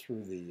I go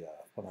through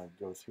my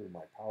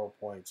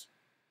PowerPoints.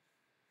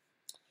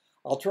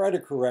 I'll try to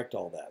correct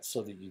all that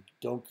so that you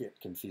don't get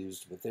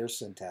confused with their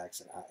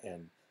syntax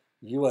and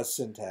U.S.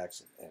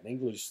 syntax and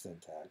English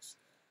syntax.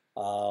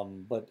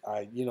 But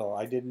I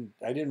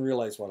didn't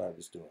realize what I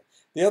was doing.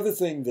 The other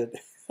thing that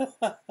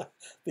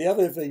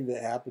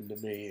happened to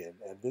me, and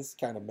this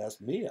kind of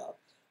messed me up,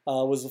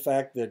 was the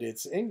fact that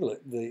it's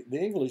English. The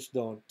English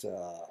don't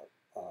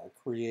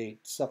create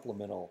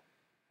supplemental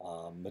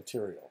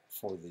material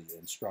for the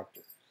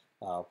instructor,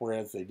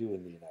 whereas they do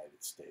in the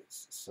United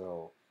States.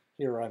 So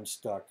here I'm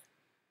stuck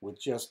with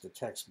just a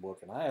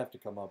textbook, and I have to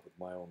come up with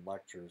my own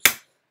lectures.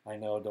 I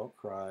know, don't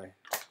cry.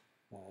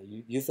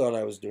 You thought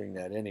I was doing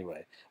that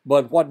anyway.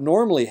 But what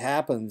normally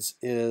happens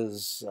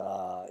is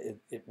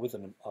with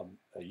a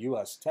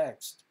U.S.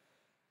 text,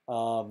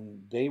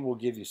 they will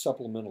give you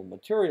supplemental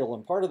material,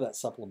 and part of that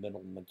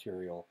supplemental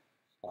material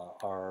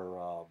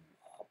are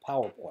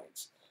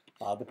PowerPoints.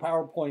 The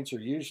PowerPoints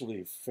are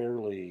usually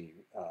fairly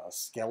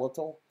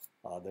skeletal.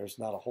 There's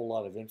not a whole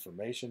lot of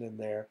information in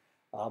there,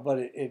 but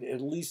it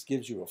at least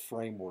gives you a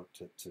framework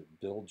to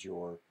build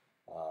your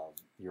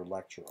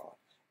lecture on.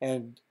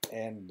 And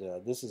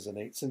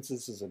since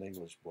this is an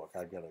English book,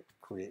 I've got to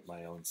create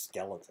my own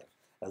skeleton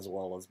as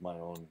well as my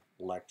own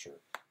lecture.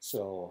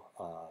 So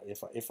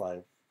if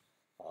I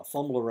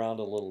fumble around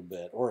a little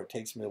bit, or it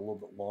takes me a little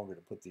bit longer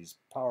to put these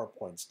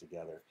PowerPoints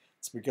together,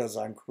 it's because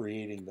I'm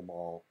creating them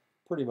all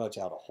pretty much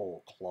out of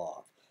whole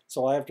cloth.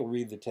 So I have to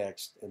read the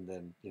text and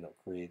then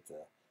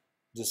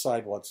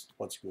decide what's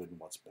good and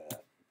what's bad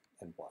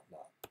and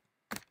whatnot.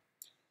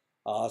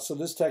 So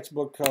this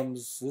textbook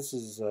this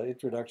is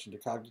Introduction to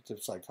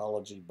Cognitive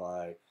Psychology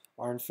by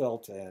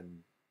Arnfelt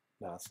and,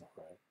 no, that's not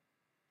right.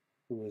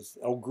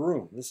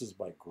 Groom. This is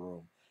by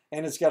Groom.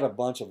 And it's got a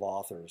bunch of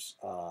authors,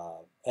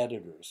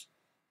 editors.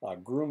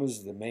 Groom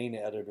is the main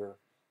editor.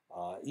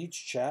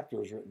 Each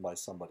chapter is written by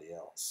somebody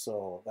else,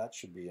 so that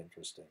should be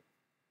interesting.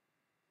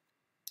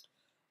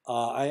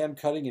 I am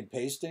cutting and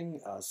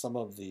pasting some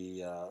of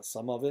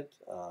it,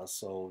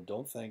 so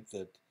don't think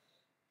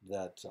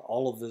that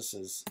all of this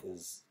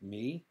is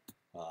me.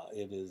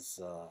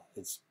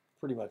 It's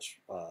pretty much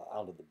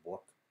out of the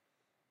book.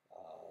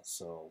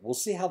 So we'll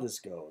see how this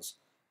goes.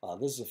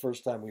 This is the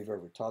first time we've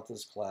ever taught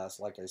this class.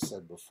 Like I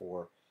said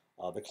before,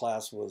 the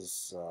class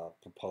was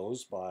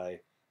proposed by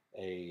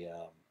a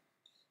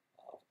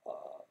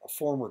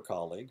former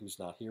colleague who's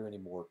not here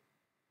anymore.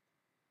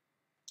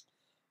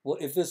 Well,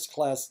 if this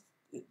class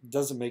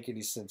doesn't make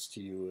any sense to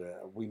you,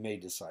 we may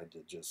decide to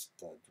just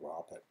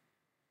drop it.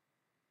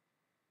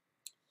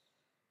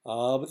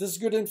 But this is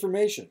good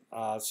information.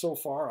 So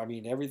far, I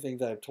mean, everything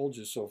that I've told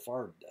you so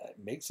far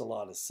makes a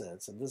lot of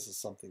sense, and this is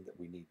something that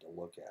we need to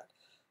look at.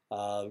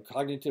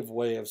 Cognitive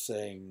way of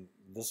saying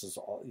this is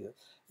all. You know,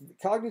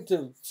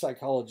 cognitive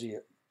psychology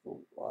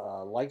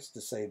likes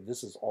to say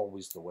this is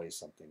always the way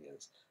something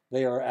is.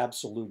 They are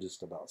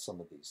absolutist about some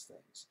of these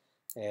things,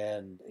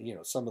 and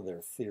some of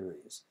their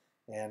theories.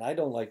 And I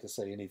don't like to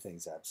say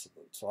anything's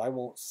absolute, so I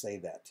won't say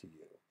that to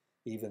you,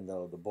 even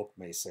though the book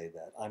may say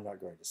that. I'm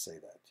not going to say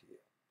that to you.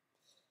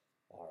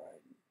 All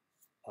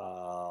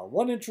right.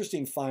 One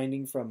interesting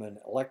finding from an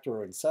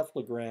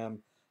electroencephalogram,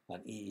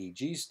 an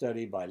EEG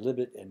study by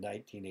Libet in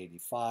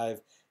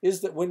 1985, is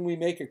that when we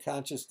make a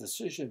conscious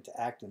decision to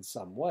act in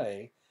some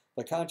way,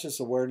 the conscious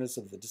awareness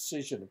of the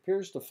decision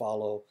appears to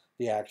follow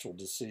the actual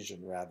decision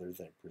rather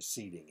than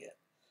preceding it.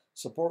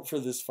 Support for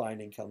this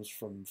finding comes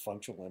from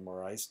functional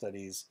MRI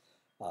studies,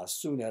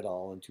 Soon et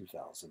al. In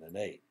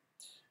 2008.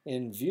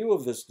 In view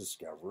of this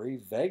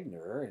discovery,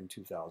 Wegener in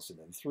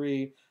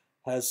 2003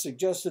 has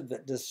suggested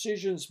that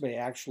decisions may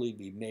actually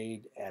be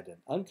made at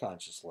an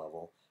unconscious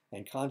level,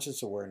 and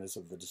conscious awareness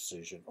of the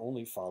decision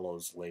only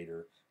follows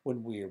later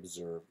when we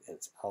observe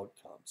its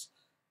outcomes.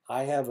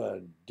 I have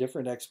a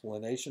different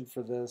explanation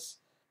for this.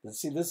 But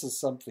see, this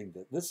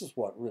is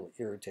what really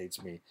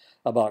irritates me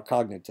about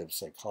cognitive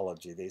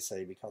psychology. They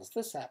say because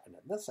this happened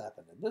and this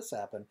happened and this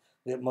happened,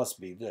 it must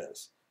be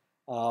this.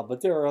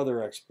 But there are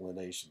other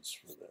explanations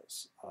for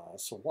this.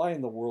 So why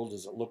in the world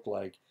does it look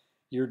like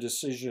your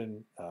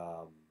decision,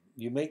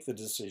 you make the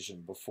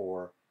decision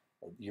before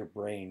your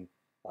brain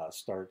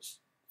starts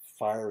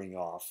firing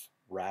off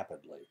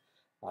rapidly?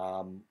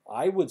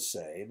 I would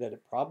say that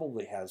it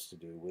probably has to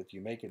do with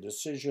you make a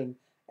decision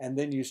and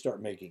then you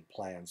start making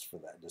plans for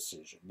that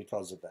decision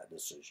because of that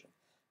decision.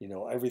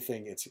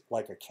 Everything, it's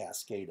like a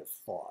cascade of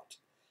thought.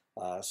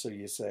 So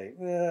you say,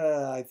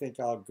 I think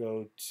I'll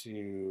go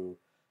to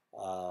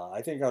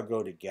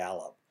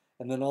Gallup.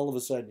 And then all of a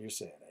sudden you're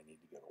saying, I need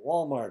to go to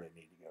Walmart, I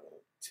need to go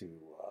to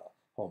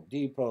Home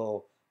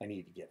Depot, I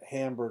need to get a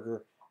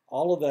hamburger.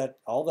 All that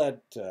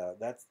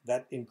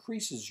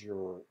increases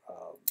your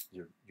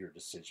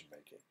decision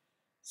making.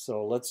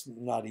 So let's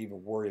not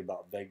even worry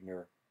about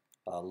Wegener,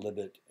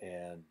 Libet,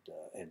 and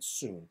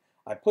Soon.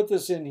 I put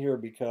this in here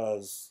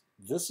because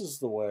this is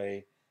the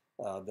way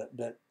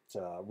that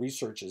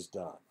research is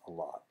done a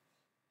lot,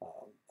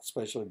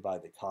 especially by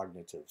the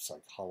cognitive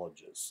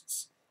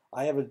psychologists.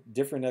 I have a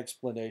different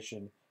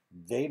explanation.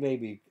 They may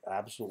be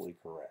absolutely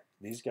correct.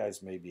 These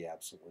guys may be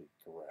absolutely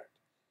correct.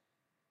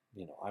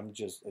 I'm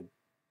just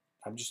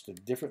a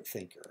different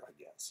thinker, I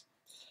guess.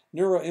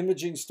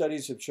 Neuroimaging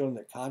studies have shown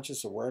that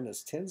conscious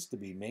awareness tends to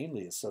be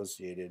mainly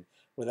associated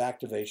with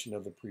activation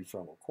of the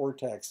prefrontal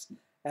cortex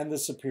and the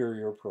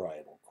superior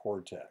parietal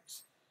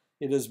cortex.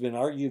 It has been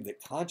argued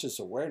that conscious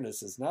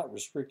awareness is not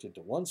restricted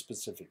to one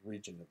specific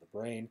region of the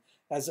brain,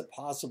 as it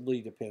possibly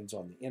depends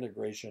on the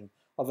integration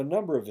of a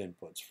number of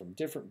inputs from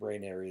different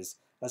brain areas,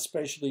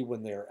 especially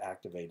when they are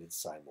activated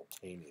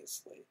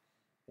simultaneously.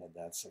 And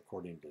that's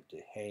according to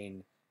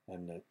DeHaan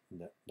and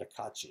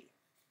Nakachi.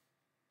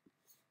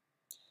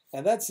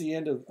 And that's the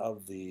end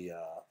of the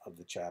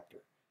chapter.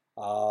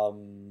 I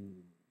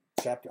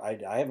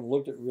haven't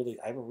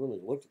really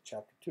looked at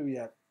chapter 2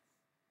 yet.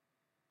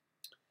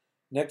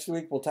 Next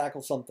week we'll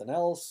tackle something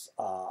else.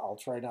 I'll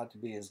try not to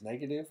be as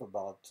negative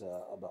about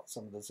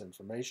some of this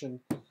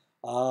information,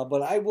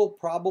 but I will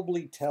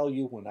probably tell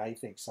you when I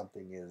think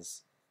something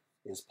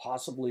is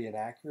possibly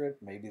inaccurate.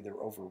 Maybe they're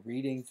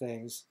overreading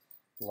things,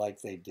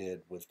 like they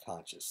did with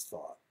conscious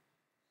thought.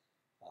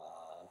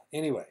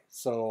 Anyway,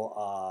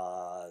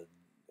 so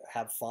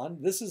have fun.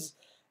 This is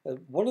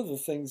one of the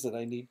things that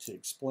I need to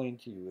explain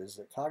to you is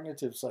that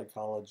cognitive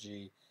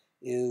psychology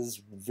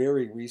is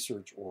very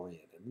research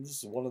oriented. And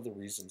this is one of the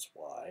reasons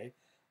why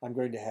I'm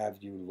going to have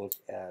you look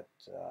at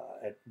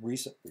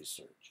recent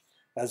research.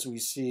 As we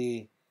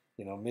see,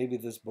 maybe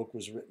this book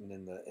was written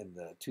in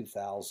the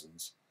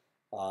 2000s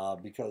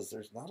because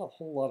there's not a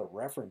whole lot of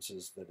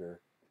references that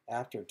are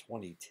after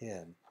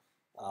 2010.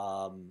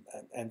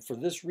 And for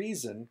this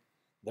reason,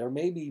 there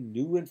may be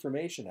new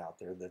information out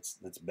there that's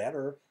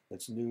better,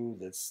 that's new,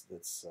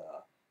 that's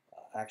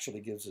actually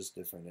gives us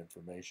different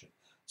information.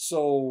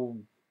 So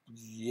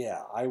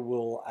yeah, I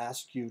will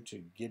ask you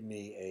to give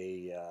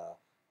me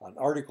an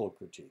article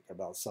critique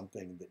about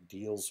something that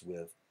deals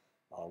with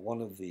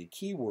one of the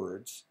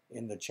keywords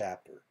in the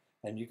chapter.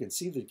 And you can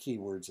see the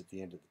keywords at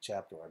the end of the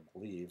chapter, I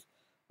believe,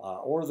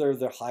 or they're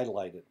the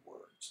highlighted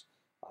words.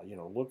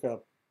 Look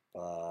up,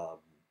 I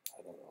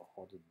don't know,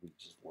 what did we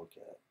just look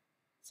at?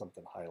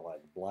 Something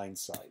highlighted, blind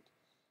sight.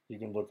 You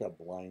can look up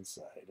blind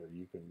sight, or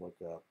you can look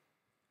up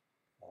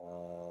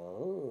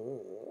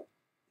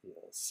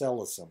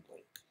cell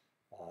assembly,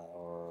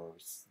 or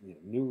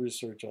new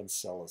research on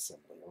cell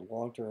assembly, or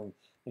long-term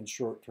and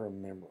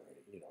short-term memory.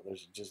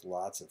 There's just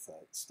lots of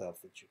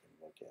stuff that you can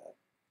look at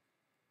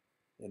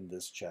in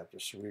this chapter.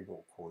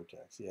 Cerebral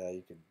cortex. Yeah,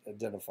 you can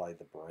identify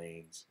the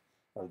brains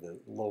or the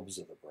lobes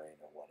of the brain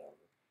or whatever.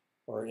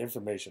 Or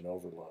information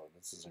overload.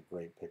 This is a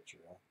great picture.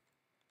 Huh?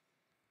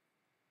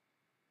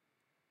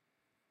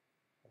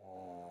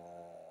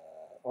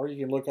 Or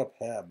you can look up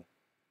Hebb.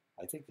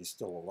 I think he's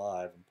still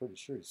alive. I'm pretty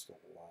sure he's still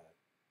alive.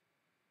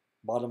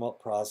 Bottom-up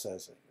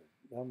processing.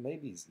 Well,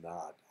 maybe he's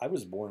not. I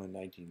was born in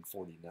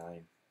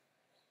 1949.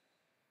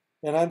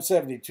 And I'm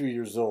 72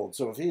 years old,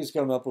 so if he's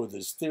come up with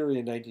his theory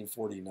in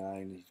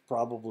 1949, he's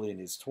probably in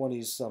his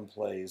 20s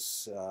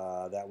someplace.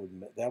 That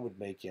would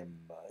make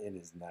him in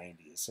his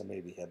 90s, so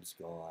maybe Hebb's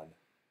gone.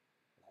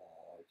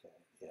 Okay,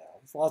 yeah,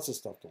 there's lots of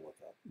stuff to look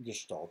up.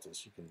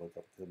 Gestaltists, you can look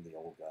up them, the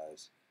old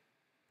guys.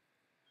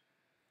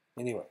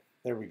 Anyway,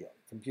 there we go.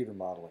 Computer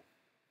modeling.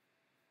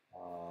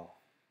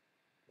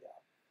 Yeah.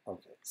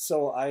 Okay.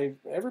 So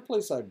every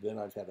place I've been,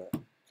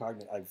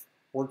 I've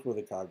worked with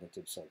a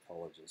cognitive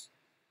psychologist.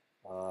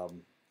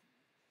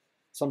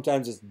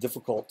 Sometimes it's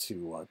difficult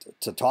to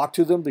talk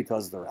to them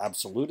because they're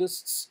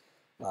absolutists.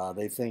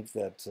 They think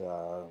that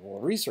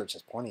research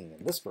is pointing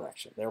in this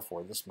direction,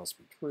 therefore this must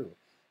be true.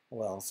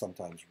 Well,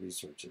 sometimes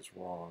research is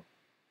wrong,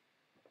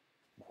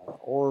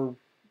 or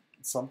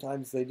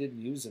sometimes they didn't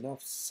use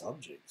enough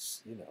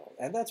subjects,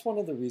 and that's one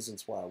of the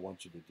reasons why I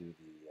want you to do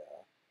the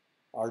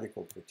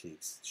article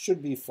critiques. It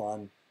should be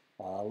fun.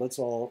 Let's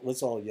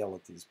all yell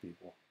at these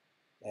people,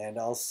 and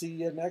I'll see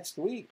you next week.